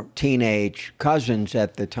older teenage cousins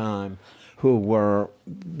at the time, who were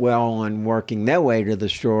well on working their way to the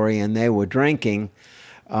story, and they were drinking.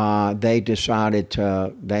 They decided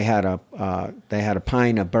they had a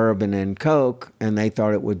pint of bourbon and Coke, and they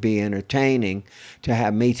thought it would be entertaining to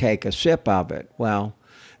have me take a sip of it. Well,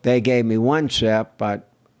 they gave me 1 sip, but,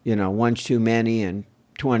 one's too many and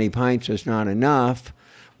 20 pints is not enough.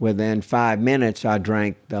 Within 5 minutes, I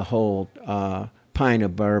drank the whole pint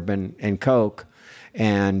of bourbon and Coke,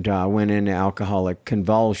 and went into alcoholic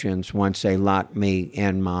convulsions once they locked me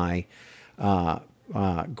in my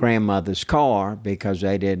grandmother's car, because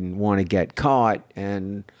they didn't want to get caught,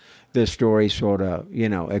 and the story sort of,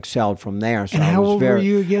 excelled from there. So and how old were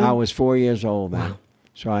you again? I was 4 years old then. Wow.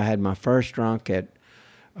 So I had my first drunk at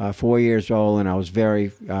 4 years old, and I was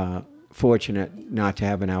very fortunate not to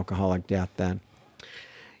have an alcoholic death then.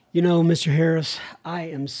 You know, Mr. Harris, I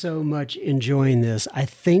am so much enjoying this. I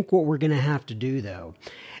think what we're going to have to do, though,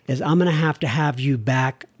 is I'm going to have you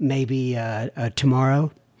back maybe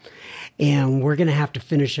tomorrow. And we're going to have to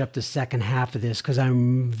finish up the second half of this because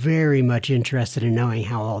I'm very much interested in knowing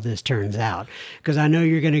how all this turns out. Because I know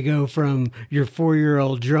you're going to go from your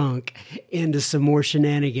 4-year-old drunk into some more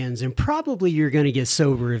shenanigans, and probably you're going to get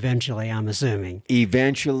sober eventually, I'm assuming.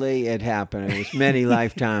 Eventually, it happened. It was many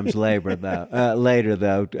lifetimes later,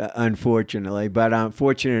 though, unfortunately. But I'm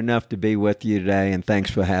fortunate enough to be with you today, and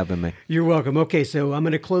thanks for having me. You're welcome. Okay, so I'm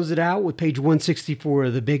going to close it out with page 164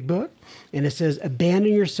 of the Big Book. And it says,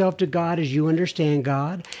 abandon yourself to God as you understand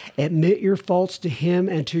God. Admit your faults to Him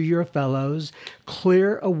and to your fellows.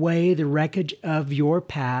 Clear away the wreckage of your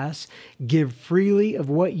past. Give freely of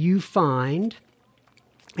what you find.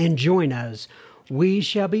 And join us. We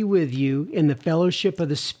shall be with you in the fellowship of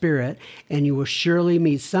the Spirit, and you will surely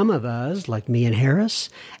meet some of us, like me and Harris,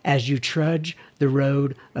 as you trudge the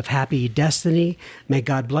road of happy destiny. May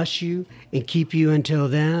God bless you and keep you until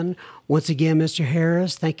then. Once again, Mr.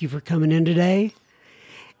 Harris, thank you for coming in today.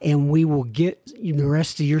 And we will get the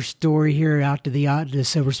rest of your story here out to the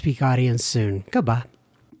Sober Speak audience soon. Goodbye.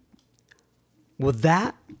 Well,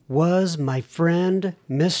 that was my friend,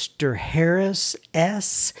 Mr. Harris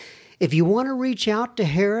S. If you want to reach out to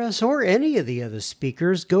Harris or any of the other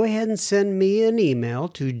speakers, go ahead and send me an email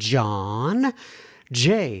to John,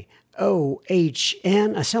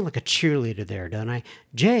 J-O-H-N. I sound like a cheerleader there, don't I?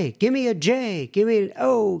 J, give me a J, give me an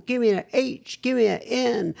O, give me an H, give me an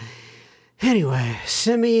N. Anyway,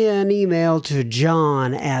 send me an email to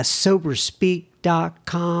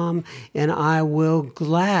john@soberspeak.com, and I will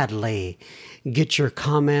gladly get your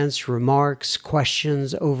comments, remarks,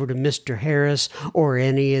 questions over to Mr. Harris or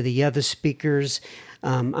any of the other speakers.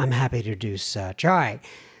 I'm happy to do such. All right,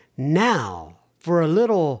 now for a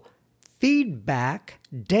little feedback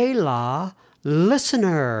de la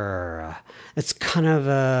listener. It's kind of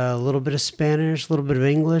a little bit of Spanish, a little bit of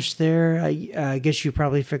English there. I guess you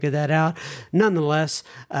probably figured that out. Nonetheless,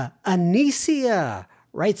 Anicia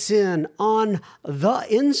writes in on the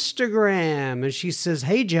Instagram, and she says,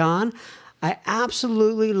 hey, John, I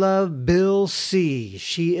absolutely love Bill C.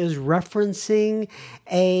 She is referencing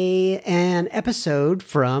an episode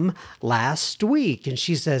from last week. And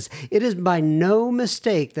she says, it is by no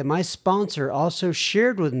mistake that my sponsor also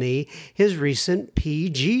shared with me his recent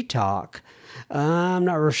PG talk. I'm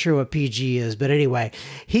not real sure what PG is, but anyway,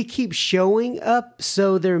 he keeps showing up,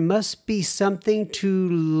 so there must be something to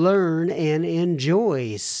learn and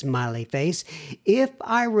enjoy, smiley face. If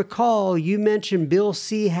I recall, you mentioned Bill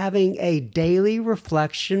C having a daily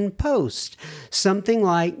reflection post, something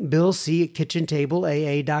like Bill C at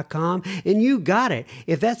kitchentableaa.com, and you got it.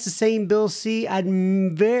 If that's the same Bill C, I'd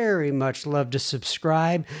very much love to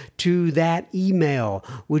subscribe to that email.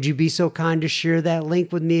 Would you be so kind to share that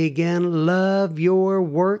link with me again? Love your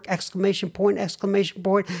work, !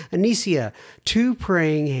 Anicia, 2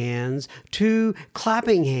 praying hands, 2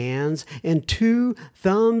 clapping hands, and 2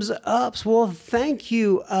 thumbs ups. Well, thank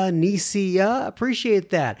you, Anicia.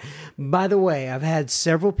 Appreciate that. By the way, I've had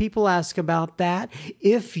several people ask about that.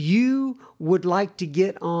 If you would like to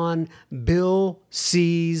get on Bill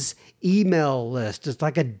C's email list, it's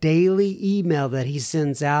like a daily email that he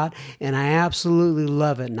sends out, and I absolutely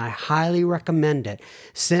love it, and I highly recommend it.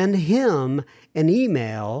 Send him an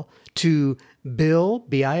email to Bill,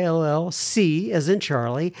 B-I-L-L-C, as in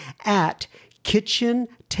Charlie, at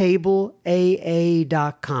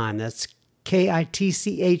kitchentableaa.com. That's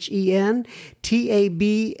KITCHEN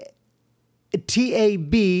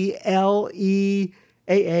TABLE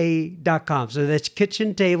AA.com. So that's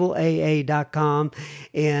kitchentableaa.com.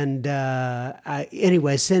 And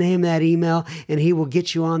anyway, send him that email and he will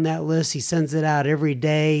get you on that list. He sends it out every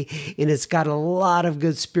day, and it's got a lot of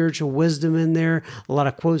good spiritual wisdom in there, a lot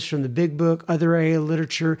of quotes from the Big Book, other area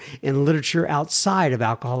literature, and literature outside of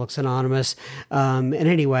Alcoholics Anonymous. And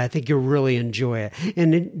anyway, I think you'll really enjoy it.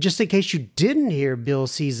 And just in case you didn't hear Bill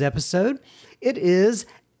C's episode, it is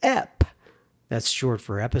EP. That's short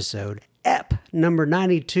for episode. EP number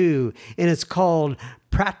 92, and it's called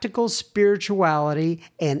Practical Spirituality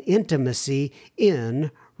and Intimacy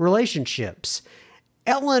in Relationships.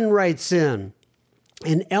 Ellen writes in,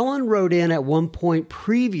 And Ellen wrote in at one point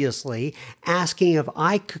previously asking if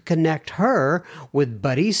I could connect her with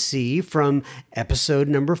Buddy C from episode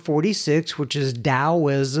number 46, which is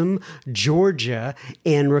Taoism, Georgia,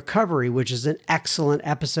 and Recovery, which is an excellent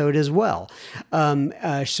episode as well.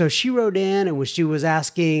 So she wrote in and she was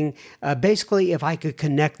asking basically if I could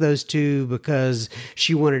connect those two because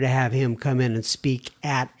she wanted to have him come in and speak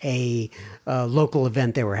at a local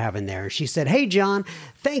event they were having there. She said, "Hey, John,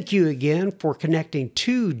 thank you again for connecting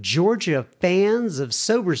two Georgia fans of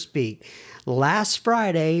Sober Speak. Last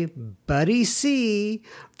Friday, Buddy C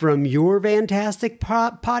from your fantastic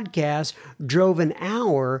podcast drove an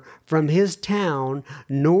hour from his town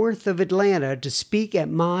north of Atlanta to speak at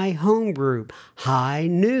my home group, High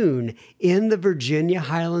Noon, in the Virginia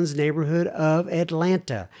Highlands neighborhood of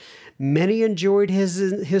Atlanta. Many enjoyed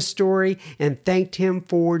his story and thanked him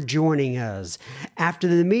for joining us. After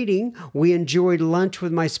the meeting, we enjoyed lunch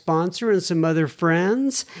with my sponsor and some other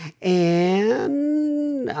friends.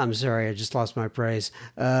 And I'm sorry, I just lost my praise.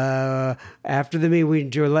 After the meeting, we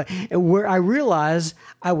enjoyed lunch, where I realized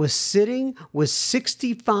I was sitting with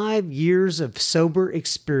 65 years of sober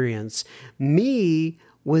experience. Me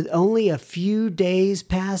with only a few days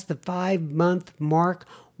past the 5-month mark.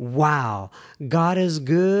 Wow, God is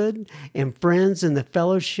good, and friends in the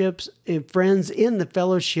fellowship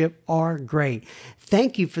are great.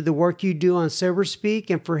 Thank you for the work you do on Sober Speak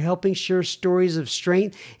and for helping share stories of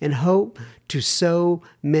strength and hope to so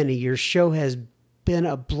many. Your show has been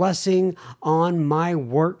a blessing on my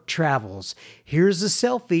work travels. Here's a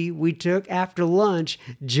selfie we took after lunch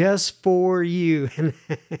just for you." And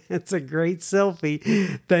it's a great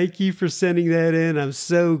selfie. Thank you for sending that in. I'm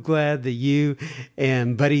so glad that you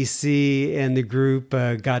and Buddy C and the group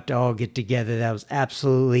got to all get together. That was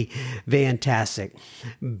absolutely fantastic.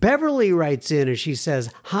 Beverly writes in and she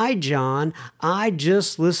says, "Hi, John. I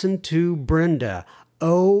just listened to Brenda.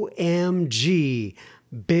 OMG.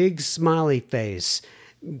 Big smiley face.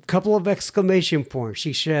 Couple of exclamation points.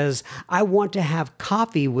 She says, I want to have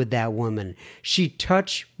coffee with that woman. She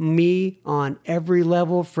touched me on every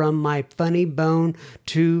level from my funny bone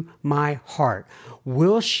to my heart.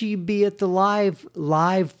 Will she be at the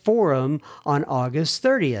live forum on August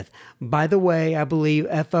 30th? By the way, I believe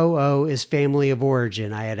FOO is family of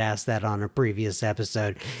origin. I had asked that on a previous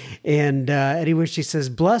episode. And anyway, she says,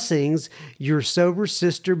 blessings, your sober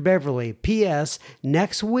sister Beverly. P.S.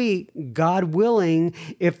 Next week, God willing,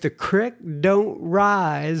 if the creek don't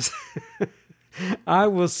rise, I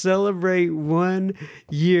will celebrate 1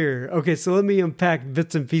 year. Okay, so let me unpack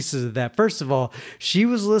bits and pieces of that. First of all, she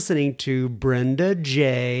was listening to Brenda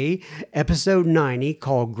J, episode 90,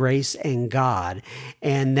 called Grace and God.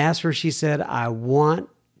 And that's where she said, I want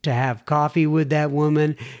to have coffee with that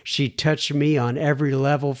woman. She touched me on every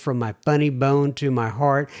level from my funny bone to my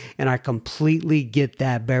heart. And I completely get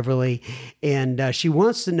that, Beverly. And she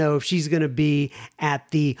wants to know if she's going to be at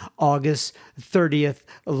the August 30th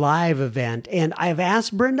live event. And I've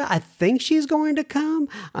asked Brenda, I think she's going to come.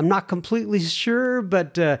 I'm not completely sure,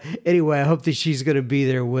 but anyway, I hope that she's going to be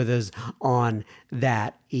there with us on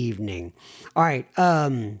that evening. All right.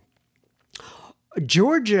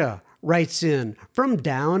 Georgia writes in from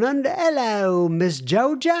down under. Hello, Miss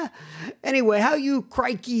Georgia. Anyway, how you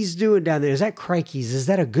crikeys doing down there? Is that crikeys? Is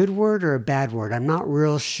that a good word or a bad word? I'm not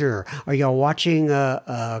real sure. Are y'all watching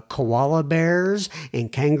koala bears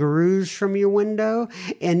and kangaroos from your window?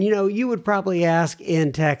 And, you would probably ask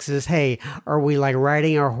in Texas, hey, are we like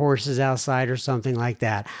riding our horses outside or something like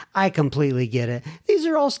that? I completely get it. These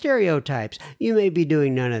are all stereotypes. You may be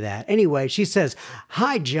doing none of that. Anyway, she says,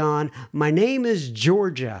 hi, John. My name is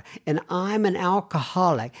Georgia, and I'm an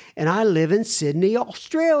alcoholic, and I live in Sydney,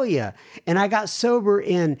 Australia. And I got sober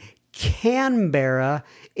in Canberra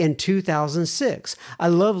in 2006. I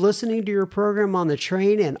love listening to your program on the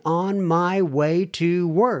train and on my way to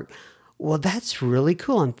work. Well, that's really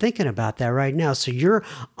cool. I'm thinking about that right now. So you're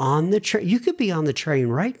on the train. You could be on the train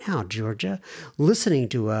right now, Georgia, listening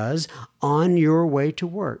to us on your way to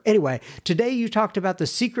work. Anyway, today you talked about the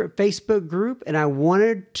secret Facebook group, and I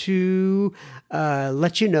wanted to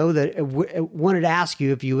let you know that wanted to ask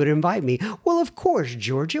you if you would invite me. Well, of course,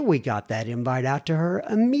 Georgia, we got that invite out to her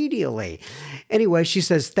immediately. Anyway, she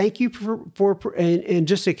says, thank you for and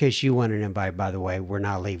just in case you want an invite, by the way, we're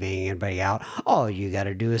not leaving anybody out. All you got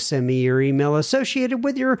to do is send me your email associated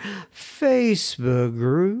with your Facebook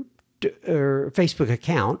group or Facebook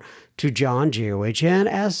account to John, John,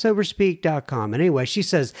 at soberspeak.com. And anyway, she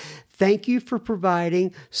says, thank you for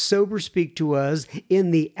providing Sober Speak to us in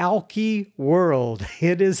the alky world.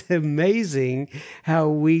 It is amazing how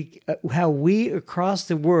we across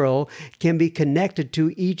the world can be connected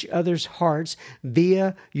to each other's hearts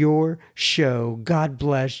via your show. God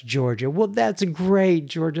bless Georgia. Well, that's great,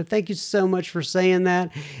 Georgia. Thank you so much for saying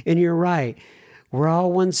that. And you're right. We're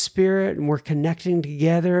all one spirit and we're connecting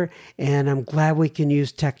together. And I'm glad we can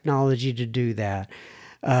use technology to do that.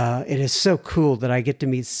 It is so cool that I get to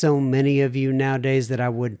meet so many of you nowadays that I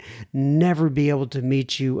would never be able to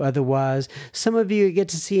meet you otherwise. Some of you I get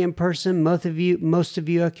to see in person. Most of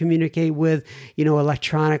you I communicate with,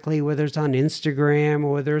 electronically, whether it's on Instagram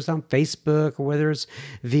or whether it's on Facebook or whether it's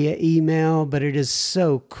via email. But it is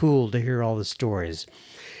so cool to hear all the stories.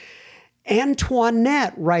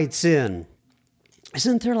 Antoinette writes in.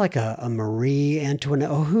 Isn't there like a Marie Antoinette?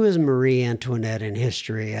 Oh, who is Marie Antoinette in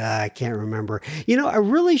history? I can't remember. I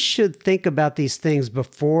really should think about these things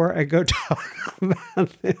before I go talk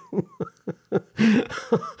about them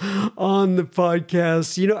on the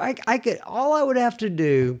podcast. All I would have to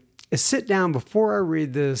do is sit down before I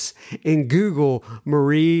read this and Google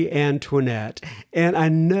Marie Antoinette. And I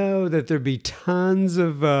know that there'd be tons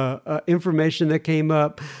of information that came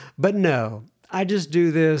up, but no. I just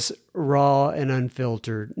do this raw and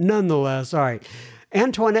unfiltered. Nonetheless, all right.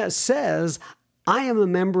 Antoinette says, I am a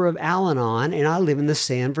member of Al-Anon and I live in the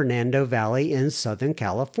San Fernando Valley in Southern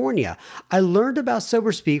California. I learned about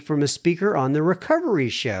Sober Speak from a speaker on the Recovery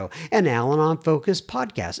Show, an Al-Anon focused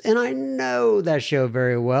podcast. And I know that show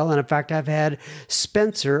very well. And in fact, I've had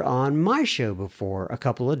Spencer on my show before a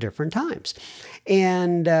couple of different times.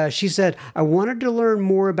 And she said, I wanted to learn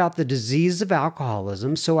more about the disease of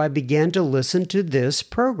alcoholism, so I began to listen to this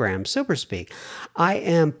program, Sober Speak. I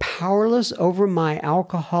am powerless over my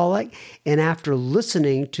alcoholic, and after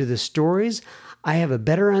listening to the stories, I have a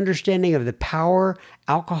better understanding of the power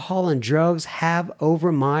alcohol and drugs have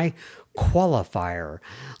over my qualifier.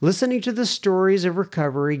 Listening to the stories of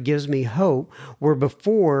recovery gives me hope where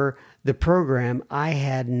before the program I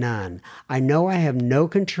had none. I know I have no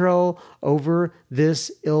control over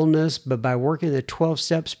this illness, but by working the 12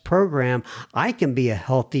 Steps program, I can be a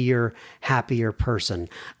healthier, happier person.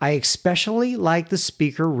 I especially like the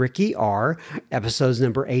speaker Ricky R., episodes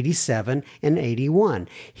number 87 and 81.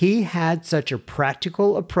 He had such a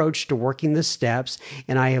practical approach to working the steps,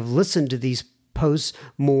 and I have listened to these posts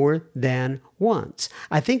more than once.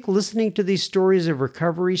 I think listening to these stories of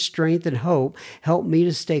recovery, strength, and hope helped me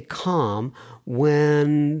to stay calm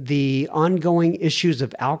when the ongoing issues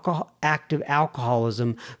of active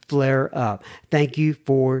alcoholism flare up. Thank you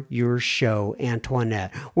for your show,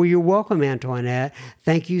 Antoinette. Well, you're welcome, Antoinette.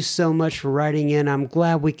 Thank you so much for writing in. I'm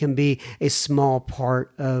glad we can be a small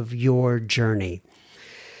part of your journey.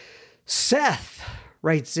 Seth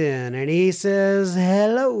writes in and he says,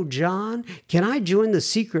 hello, John. Can I join the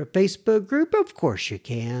secret Facebook group? Of course you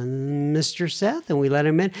can, Mr. Seth. And we let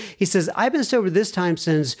him in. He says, I've been sober this time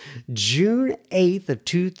since June 8th of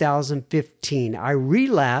 2015. I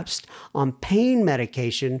relapsed on pain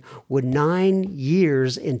medication with 9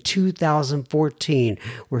 years in 2014.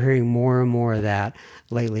 We're hearing more and more of that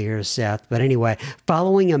lately here, Seth. But anyway,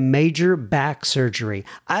 following a major back surgery.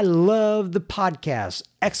 I love the podcast!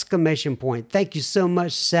 Exclamation point. Thank you so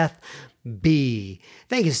much, Seth B.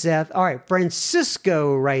 Thank you, Seth. All right,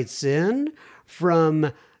 Francisco writes in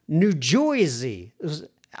from New Jersey.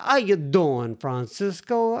 How you doing,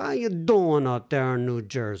 Francisco? How you doing out there in New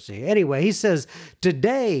Jersey? Anyway, he says,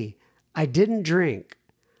 today I didn't drink.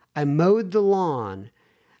 I mowed the lawn.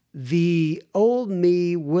 The old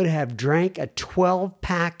me would have drank a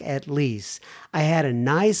 12-pack at least. I had a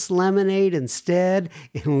nice lemonade instead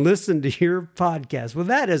and listened to your podcast. Well,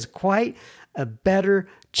 that is quite a better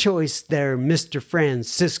choice there, Mr.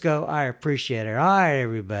 Francisco. I appreciate it. All right,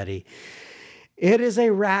 everybody. It is a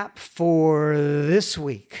wrap for this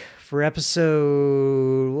week. For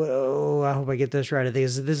episode, I hope I get this right. I think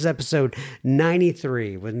this is episode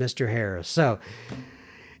 93 with Mr. Harris. So,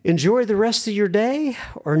 enjoy the rest of your day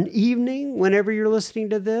or an evening whenever you're listening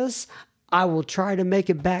to this. I will try to make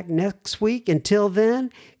it back next week. Until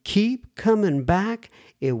then, keep coming back.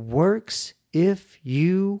 It works if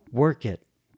you work it.